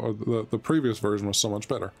than... Oh, the previous version was so much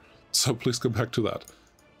better. So please go back to that.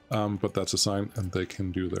 But that's assigned, and they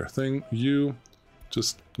can do their thing. You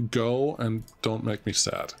just go and don't make me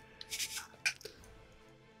sad.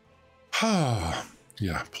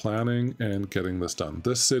 Yeah, planning and getting this done.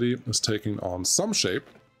 This city is taking on some shape.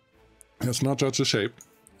 It's not just a shape.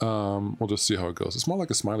 We'll just see how it goes. It's more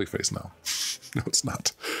like a smiley face now. No, it's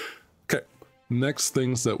not. Okay, next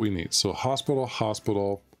things that we need. So hospital,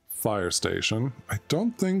 hospital, fire station. I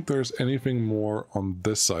don't think there's anything more on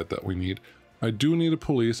this side that we need. I do need a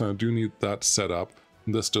police, and I do need that set up.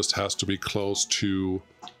 This just has to be close to,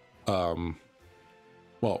 well,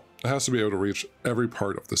 it has to be able to reach every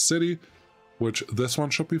part of the city, which this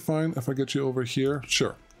one should be fine if I get you over here.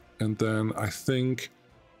 Sure. And then I think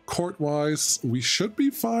court-wise, we should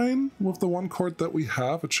be fine with the 1 court that we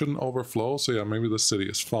have. It shouldn't overflow. So yeah, maybe the city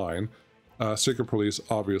is fine. Secret police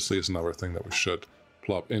obviously is another thing that we should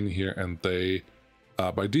plop in here, and they,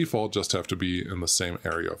 by default, just have to be in the same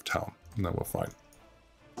area of town, and then we're fine.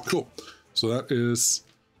 Cool. So that is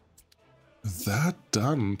that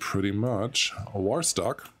done, pretty much.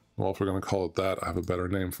 Warstock. Well, if we're going to call it that, I have a better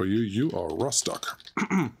name for you. You are Rostock.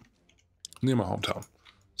 Near my hometown.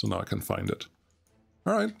 So now I can find it.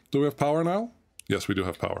 All right. Do we have power now? Yes, we do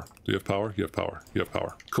have power. Do you have power? You have power. You have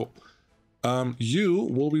power. Cool. You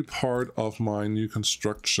will be part of my new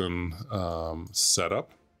construction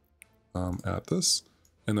setup at this.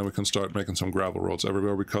 And then we can start making some gravel roads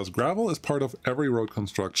everywhere, because gravel is part of every road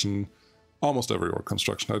construction, almost every road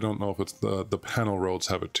construction. I don't know if it's the panel roads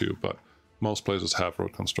have it too, but most places have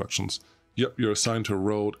road constructions. Yep, you're assigned to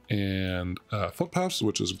road and footpaths,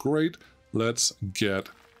 which is great. Let's get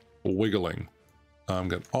wiggling.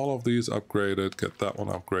 Get all of these upgraded, get that one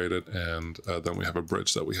upgraded, and then we have a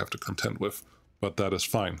bridge that we have to contend with. But that is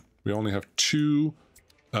fine. We only have 2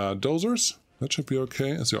 dozers. That should be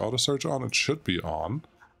okay. Is your auto search on? It should be on.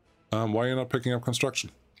 Why are you not picking up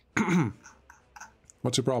construction?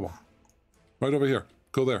 What's your problem? Right over here.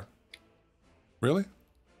 Go there. Really?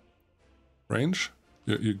 Range?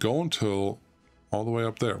 You go until all the way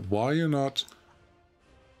up there. Why are you not...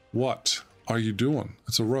 What are you doing?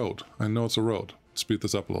 It's a road. I know it's a road. Speed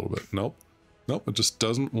this up a little bit. Nope. Nope, it just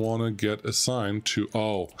doesn't want to get assigned to...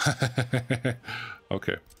 Oh.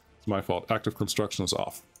 Okay. It's my fault. Active construction is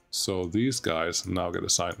off. So these guys now get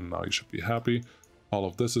assigned, and now you should be happy. All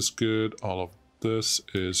of this is good. All of this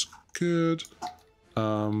is good.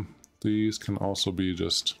 These can also be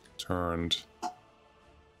just turned...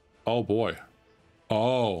 Oh boy.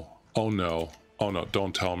 Oh. Oh no. Oh no,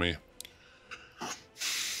 don't tell me.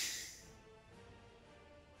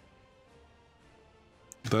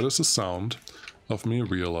 That is the sound of me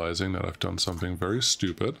realizing that I've done something very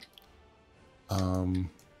stupid.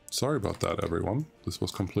 Sorry about that, everyone. This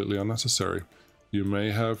was completely unnecessary. You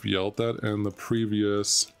may have yelled that in the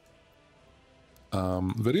previous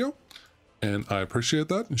video, and I appreciate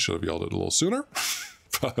that. You should have yelled it a little sooner,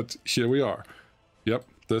 but here we are. Yep,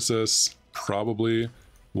 this is probably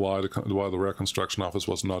why the Rare Construction Office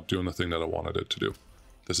was not doing the thing that I wanted it to do.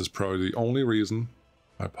 This is probably the only reason.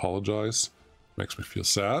 I apologize. Makes me feel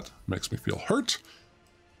sad, makes me feel hurt.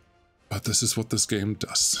 But this is what this game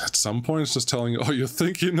does. At some point it's just telling you, oh, you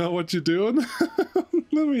think you know what you're doing?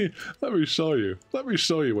 let me show you. Let me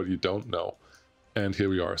show you what you don't know. And here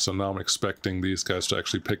we are. So now I'm expecting these guys to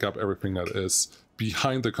actually pick up everything that is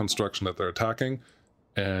behind the construction that they're attacking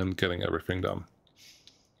and getting everything done.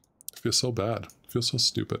 It feels so bad. It feels so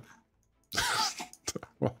stupid.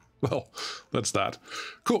 Well, that's that.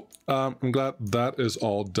 Cool. I'm glad that is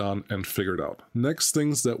all done and figured out. Next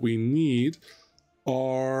things that we need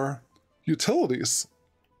are utilities.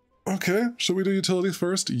 Okay, should we do utilities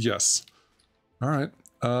first? Yes. All right.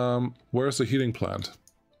 Where's the heating plant?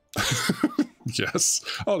 Yes.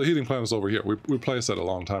 Oh, the heating plant is over here. We placed that a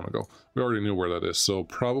long time ago. We already knew where that is. So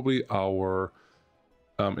probably our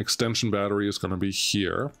extension battery is going to be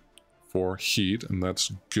here for heat, and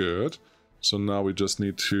that's good. So now we just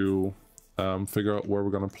need to figure out where we're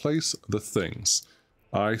going to place the things.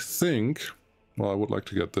 I think, well, I would like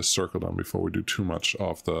to get this circle done before we do too much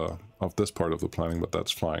of this part of the planning, but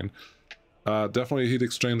that's fine. Definitely a heat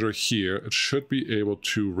exchanger here. It should be able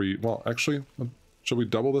to well, actually, should we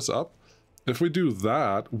double this up? If we do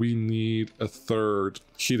that, we need a third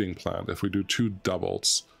heating plant if we do 2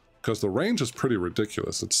 doubles, because the range is pretty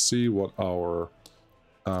ridiculous. Let's see what our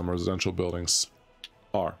residential buildings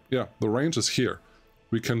are. Yeah, the range is here.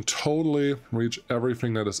 We can totally reach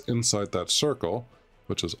everything that is inside that circle,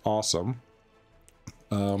 which is awesome.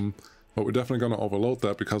 But we're definitely going to overload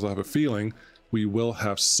that because I have a feeling we will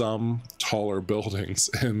have some taller buildings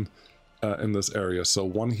in this area. So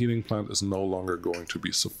 1 heating plant is no longer going to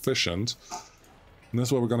be sufficient. And this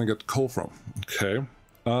is where we're going to get coal from. Okay.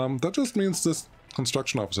 That just means this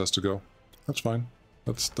construction office has to go. That's fine.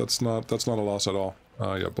 That's not a loss at all.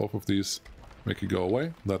 Yeah, both of these make it go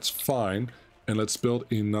away. That's fine. And let's build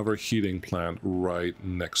another heating plant right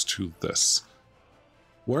next to this.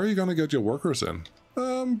 Where are you going to get your workers in?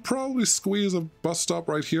 Probably squeeze a bus stop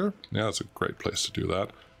right here. Yeah, that's a great place to do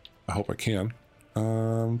that. I hope I can.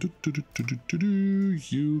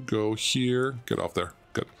 You go here. Get off there.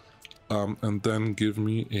 Good. And then give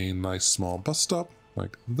me a nice small bus stop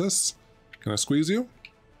like this. Can I squeeze you?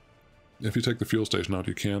 If you take the fuel station out,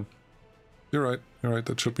 you can. You're right. You're right.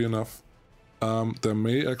 That should be enough. There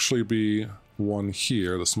may actually be one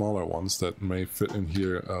here, the smaller ones, that may fit in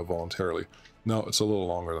here voluntarily. No, it's a little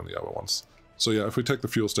longer than the other ones. So yeah, if we take the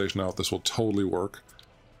fuel station out, this will totally work.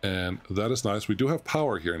 And that is nice. We do have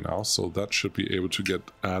power here now, so that should be able to get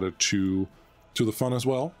added to the fun as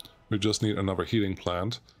well. We just need another heating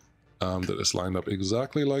plant that is lined up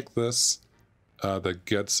exactly like this, that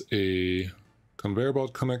gets a conveyor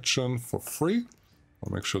belt connection for free.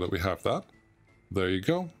 I'll make sure that we have that. There you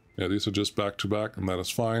go. Yeah, these are just back to back, and that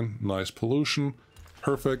is fine. Nice pollution.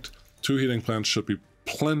 Perfect. 2 heating plants should be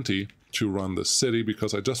plenty to run the city,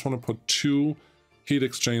 because I just want to put 2 heat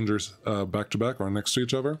exchangers back to back or next to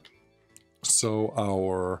each other. So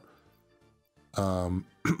our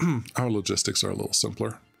our logistics are a little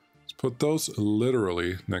simpler. Let's put those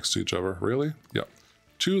literally next to each other. Really? Yeah.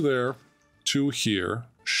 2 there, 2 here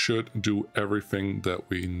should do everything that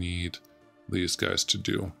we need these guys to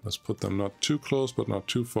do. Let's put them not too close, but not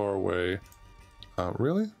too far away.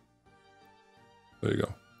 Really? There you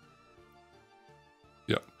go.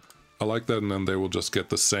 Yeah, I like that, and then they will just get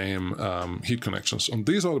the same heat connections. And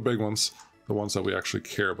these are the big ones, the ones that we actually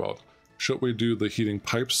care about. Should we do the heating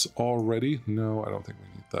pipes already? No, I don't think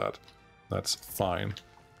we need that. That's fine.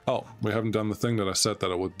 Oh, we haven't done the thing that I said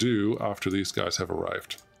that I would do after these guys have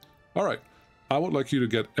arrived. All right. I would like you to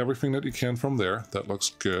get everything that you can from there. That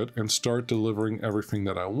looks good. And start delivering everything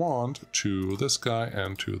that I want to this guy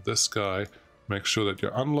and to this guy. Make sure that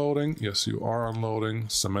you're unloading. Yes, you are unloading.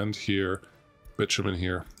 Cement here. Bitumen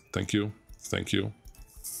here. Thank you. Thank you.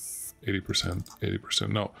 80%. 80%.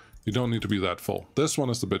 No, you don't need to be that full. This one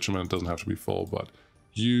is the bitumen. It doesn't have to be full, but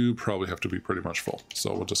you probably have to be pretty much full.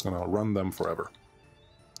 So we're just going to run them forever.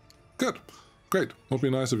 Good. Great. Would be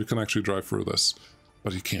nice if you can actually drive through this,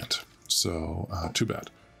 but you can't. So, too bad.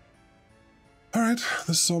 Alright,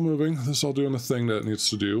 this is all moving. This is all doing the thing that it needs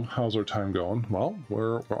to do. How's our time going? Well,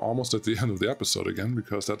 we're almost at the end of the episode again,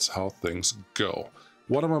 because that's how things go.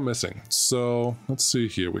 What am I missing? So, let's see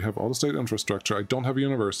here. We have all the state infrastructure. I don't have a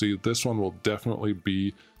university. This one will definitely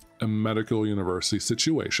be a medical university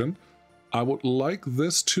situation. I would like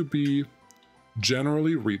this to be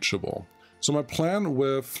generally reachable. So my plan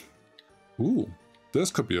with... Ooh,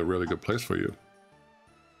 this could be a really good place for you.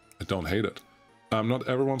 I don't hate it. Not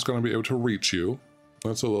everyone's going to be able to reach you.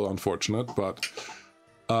 That's a little unfortunate, but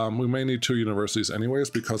we may need 2 universities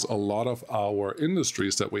anyways, because a lot of our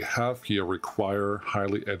industries that we have here require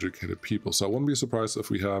highly educated people. So I wouldn't be surprised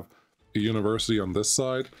if we have a university on this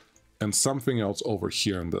side and something else over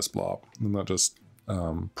here in this blob. And that just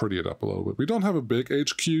pretty it up a little bit. We don't have a big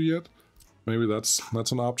HQ yet. Maybe that's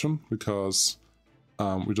an option, because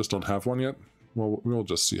we just don't have one yet. Well, we'll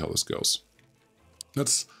just see how this goes.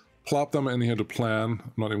 Let's plop them in here to plan.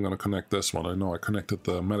 I'm not even going to connect this one. I know I connected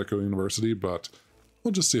the medical university, but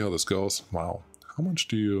we'll just see how this goes. Wow. How much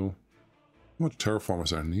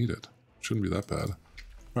terraformers are needed? Shouldn't be that bad.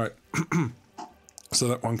 All right. So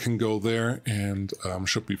that one can go there and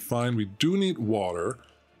should be fine. We do need water.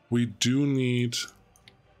 We still need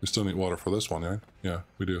water for this one, right? Yeah,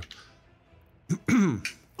 we do.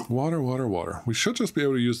 Water, water, water. We should just be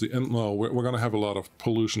able to use the no, we're going to have a lot of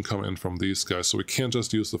pollution come in from these guys, so we can't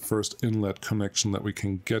just use the first inlet connection that we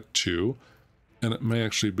can get to. And it may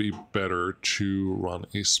actually be better to run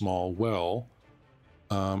a small well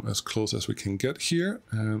as close as we can get here.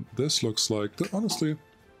 And this looks like, honestly,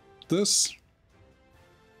 this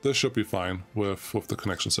should be fine with the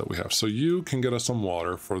connections that we have. So you can get us some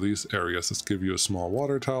water for these areas. Let's give you a small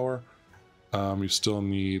water tower. You still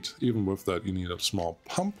need, even with that, you need a small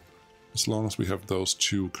pump. As long as we have those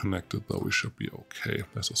 2 connected, though, we should be okay.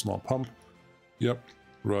 There's a small pump. Yep,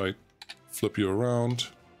 right. Flip you around.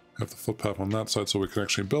 Have the footpath on that side so we can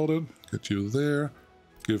actually build it. Get you there.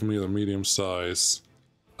 Give me the medium size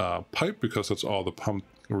pipe because that's all the pump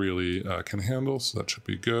really can handle, so that should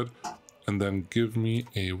be good. And then give me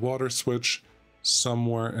a water switch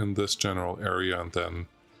somewhere in this general area, and then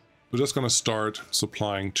we're just going to start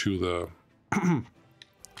supplying to the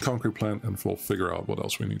concrete plant, and we'll figure out what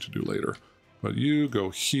else we need to do later. But you go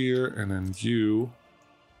here, and then you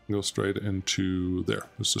go straight into there.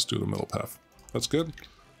 Let's just do the middle path. That's good.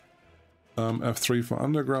 F3 for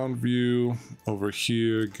underground view. Over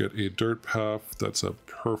here, get a dirt path. That's a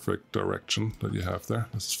perfect direction that you have there.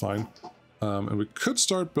 This is fine. And we could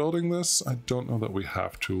start building this. I don't know that we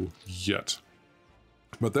have to yet.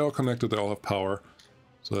 But they're all connected, they all have power.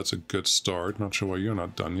 So that's a good start. Not sure why you're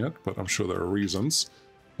not done yet, but I'm sure there are reasons.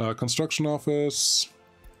 Construction office.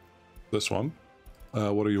 This one.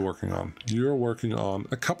 What are you working on? You're working on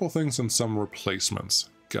a couple things and some replacements.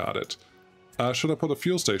 Got it. Should I put a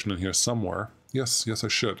fuel station in here somewhere? Yes, I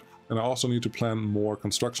should. And I also need to plan more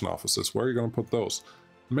construction offices. Where are you going to put those?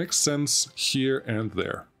 Makes sense here and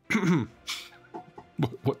there.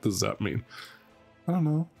 What does that mean? I don't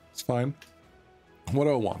know. It's fine. What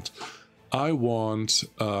do I want? I want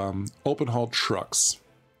open haul trucks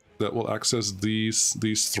that will access these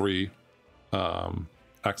three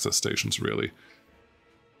access stations, really.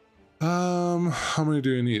 How many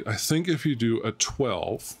do you need? I think if you do a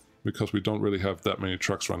 12, because we don't really have that many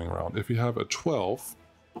trucks running around. If you have a 12,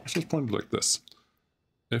 let's just point it like this.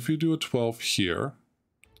 If you do a 12 here,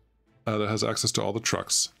 that has access to all the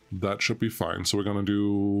trucks, that should be fine. So we're going to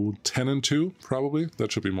do 10 and 2, probably.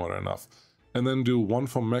 That should be more than enough. And then do one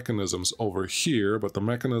for mechanisms over here, but the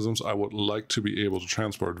mechanisms I would like to be able to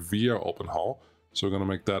transport via open haul. So we're going to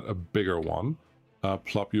make that a bigger one.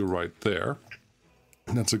 Plop you right there.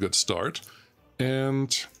 That's a good start. And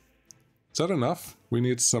is that enough? We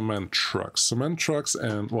need cement trucks. Cement trucks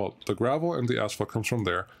and, well, the gravel and the asphalt comes from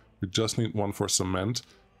there. We just need one for cement.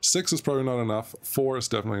 6 is probably not enough. 4 is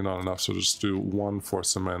definitely not enough, so just do 1 for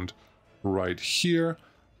cement right here.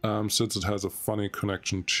 Since it has a funny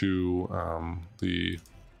connection to the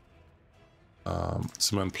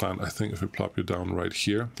cement plant, I think if we plop you down right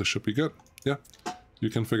here, this should be good. Yeah, you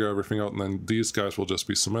can figure everything out, and then these guys will just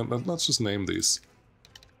be cement. Let's just name these.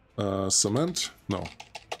 Cement? No.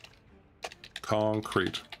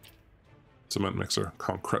 Concrete. Cement mixer.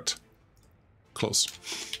 Concrete. Close.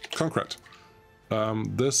 Concrete.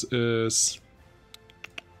 This is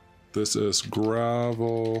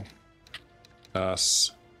gravel, asphalt,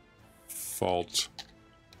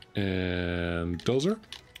 and dozer.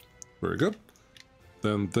 Very good.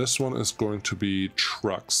 Then this one is going to be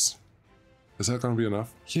trucks. Is that going to be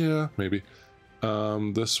enough? Yeah, maybe.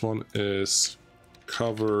 This one is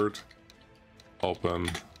covered, open,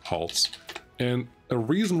 halts. And a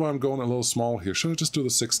reason why I'm going a little small here, should I just do the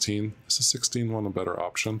 16? Is the 16 one a better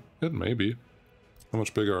option? It may be. How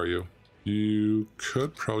much bigger are you? You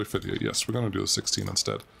could probably fit here. Yes, we're going to do the 16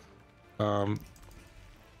 instead.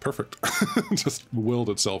 Perfect. Just willed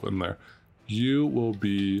itself in there. You will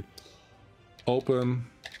be open,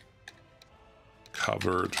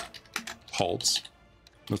 covered, halts.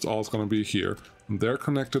 That's all it's going to be here. And they're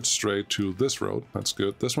connected straight to this road. That's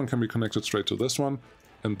good. This one can be connected straight to this one.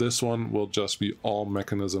 And this one will just be all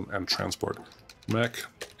mechanism and transport. Mech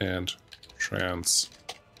and transport.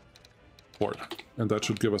 And that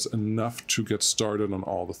should give us enough to get started on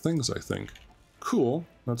all the things, I think. Cool.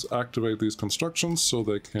 Let's activate these constructions so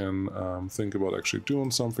they can think about actually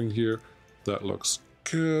doing something here. That looks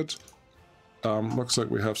good. Looks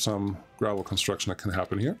like we have some gravel construction that can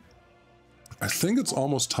happen here. I think it's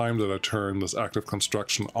almost time that I turn this active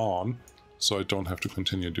construction on, so I don't have to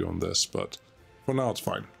continue doing this, but for now it's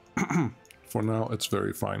fine. For now it's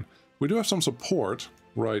very fine. We do have some support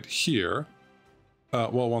right here.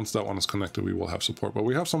 Well, once that one is connected, we will have support, but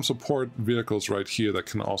we have some support vehicles right here that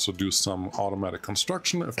can also do some automatic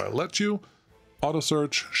construction if I let you. Auto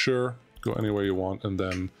search, sure, go anywhere you want, and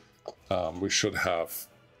then we should have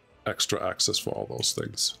extra access for all those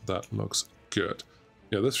things. That looks good.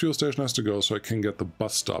 Yeah, this fuel station has to go so I can get the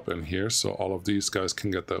bus stop in here, so all of these guys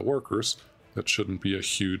can get their workers. That shouldn't be a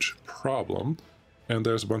huge problem. And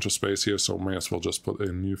there's a bunch of space here, so may as well just put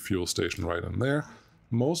a new fuel station right in there.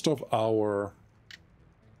 Most of our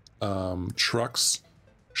trucks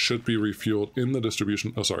should be refueled in the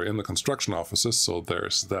distribution, in the construction offices, so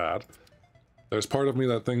there's that. There's part of me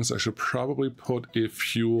that thinks I should probably put a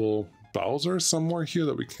fuel Bowser somewhere here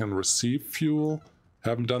that we can receive fuel.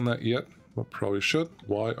 Haven't done that yet, but probably should.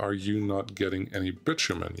 Why are you not getting any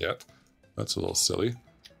bitumen yet? That's a little silly.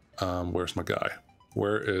 Where's my guy?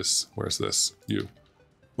 Where's this? You.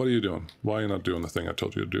 What are you doing? Why are you not doing the thing I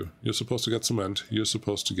told you to do? You're supposed to get cement. You're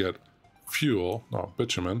supposed to get fuel. No,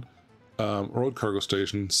 bitumen. Road cargo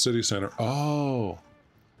station. City center. Oh.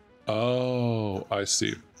 Oh, I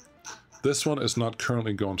see. This one is not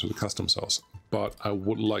currently going to the customs house, but I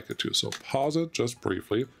would like it to. So pause it just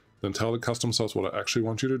briefly, then tell the customs house what I actually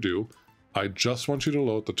want you to do. I just want you to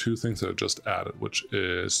load the 2 things that I just added, which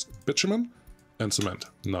is bitumen and cement.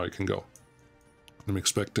 Now you can go. I'm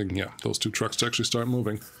expecting, yeah, those 2 trucks to actually start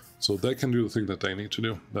moving so they can do the thing that they need to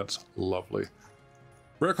do. That's lovely.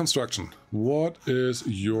 Rare construction. What is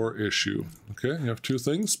your issue? Okay, you have 2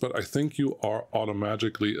 things, but I think you are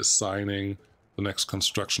automatically assigning the next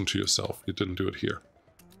construction to yourself. You didn't do it here.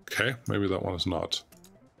 Okay, maybe that one is not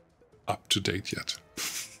up to date yet.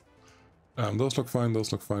 Those look fine,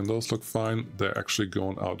 those look fine, those look fine. They're actually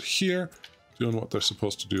going out here, doing what they're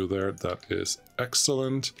supposed to do there. That is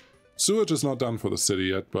excellent. Sewage is not done for the city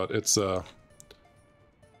yet, but it's well,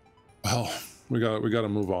 we gotta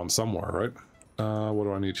move on somewhere, right? What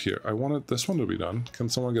do I need here? I wanted this one to be done. Can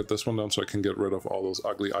someone get this one done so I can get rid of all those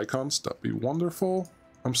ugly icons? That'd be wonderful.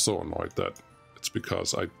 I'm so annoyed that it's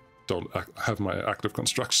because I don't have my active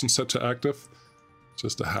construction set to active.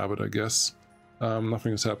 Just a habit, I guess.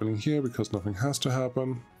 Nothing is happening here because nothing has to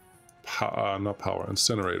happen. Not power,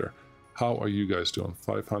 incinerator. How are you guys doing?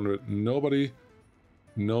 500. Nobody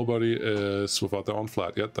is without their own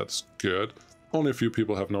flat yet. That's good. Only a few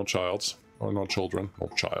people have no childs. Or no children. No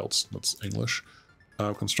childs. That's English.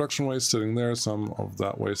 Construction waste sitting there. Some of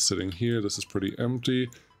that waste sitting here. This is pretty empty.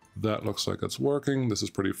 That looks like it's working. This is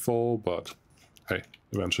pretty full, but hey,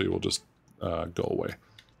 eventually it will just go away.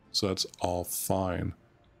 So that's all fine.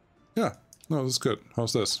 Yeah. No, this is good.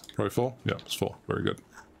 How's this? Probably full? Yeah, it's full. Very good.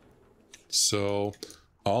 So,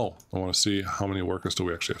 I want to see how many workers do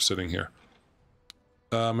we actually have sitting here.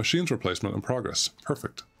 Machines replacement in progress.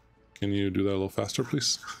 Perfect. Can you do that a little faster,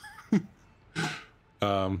 please?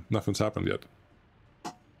 Nothing's happened yet.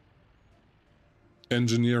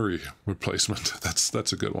 Engineering replacement.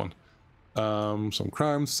 That's a good one. Some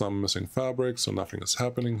crimes, some missing fabrics, so nothing is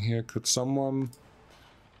happening here. Could someone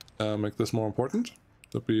make this more important?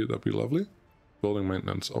 That'd be lovely. Building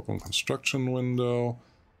maintenance, open construction window.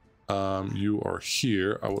 You are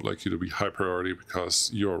here. I would like you to be high priority because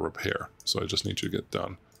you're repair. So I just need you to get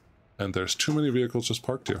done. And there's too many vehicles just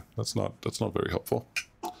parked here. That's not very helpful,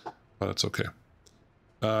 but it's okay.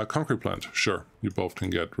 Concrete plant, sure. You both can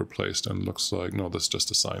get replaced, and looks like no, this is just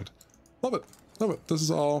assigned. Love it, love it. This is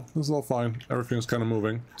all fine. Everything is kind of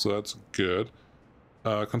moving, so that's good.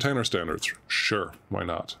 Container standards, sure. Why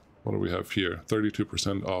not? What do we have here?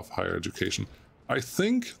 32% off higher education. I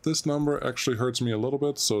think this number actually hurts me a little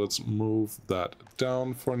bit, so let's move that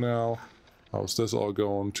down for now. How's this all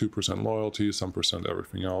going? 2% loyalty, some percent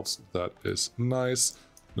everything else. That is nice.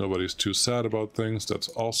 Nobody's too sad about things. That's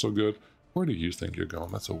also good. Where do you think you're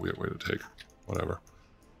going? That's a weird way to take. Whatever.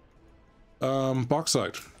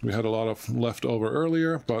 Bauxite. We had a lot of leftover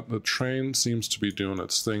earlier, but the train seems to be doing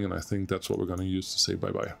its thing, and I think that's what we're going to use to say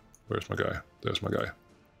bye-bye. Where's my guy? There's my guy.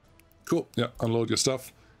 Cool. Yeah, unload your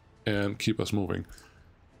stuff and keep us moving.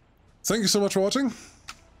 Thank you so much for watching.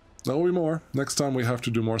 There will be more. Next time we have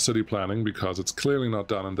to do more city planning because it's clearly not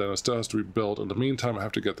done, and then it still has to be built. In the meantime, I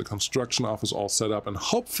have to get the construction office all set up, and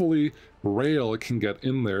hopefully rail can get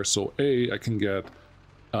in there. So A, I can get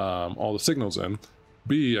all the signals in.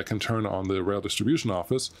 B, I can turn on the rail distribution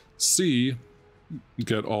office. C,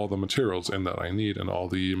 get all the materials in that I need and all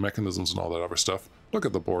the mechanisms and all that other stuff. Look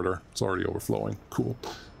at the border. It's already overflowing. Cool.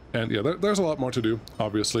 And yeah, there's a lot more to do,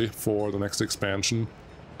 obviously, for the next expansion.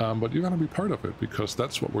 But you're going to be part of it because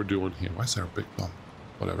that's what we're doing here. Why is there a big bump?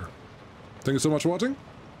 Whatever. Thank you so much for watching.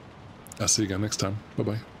 I'll see you again next time.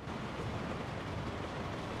 Bye-bye.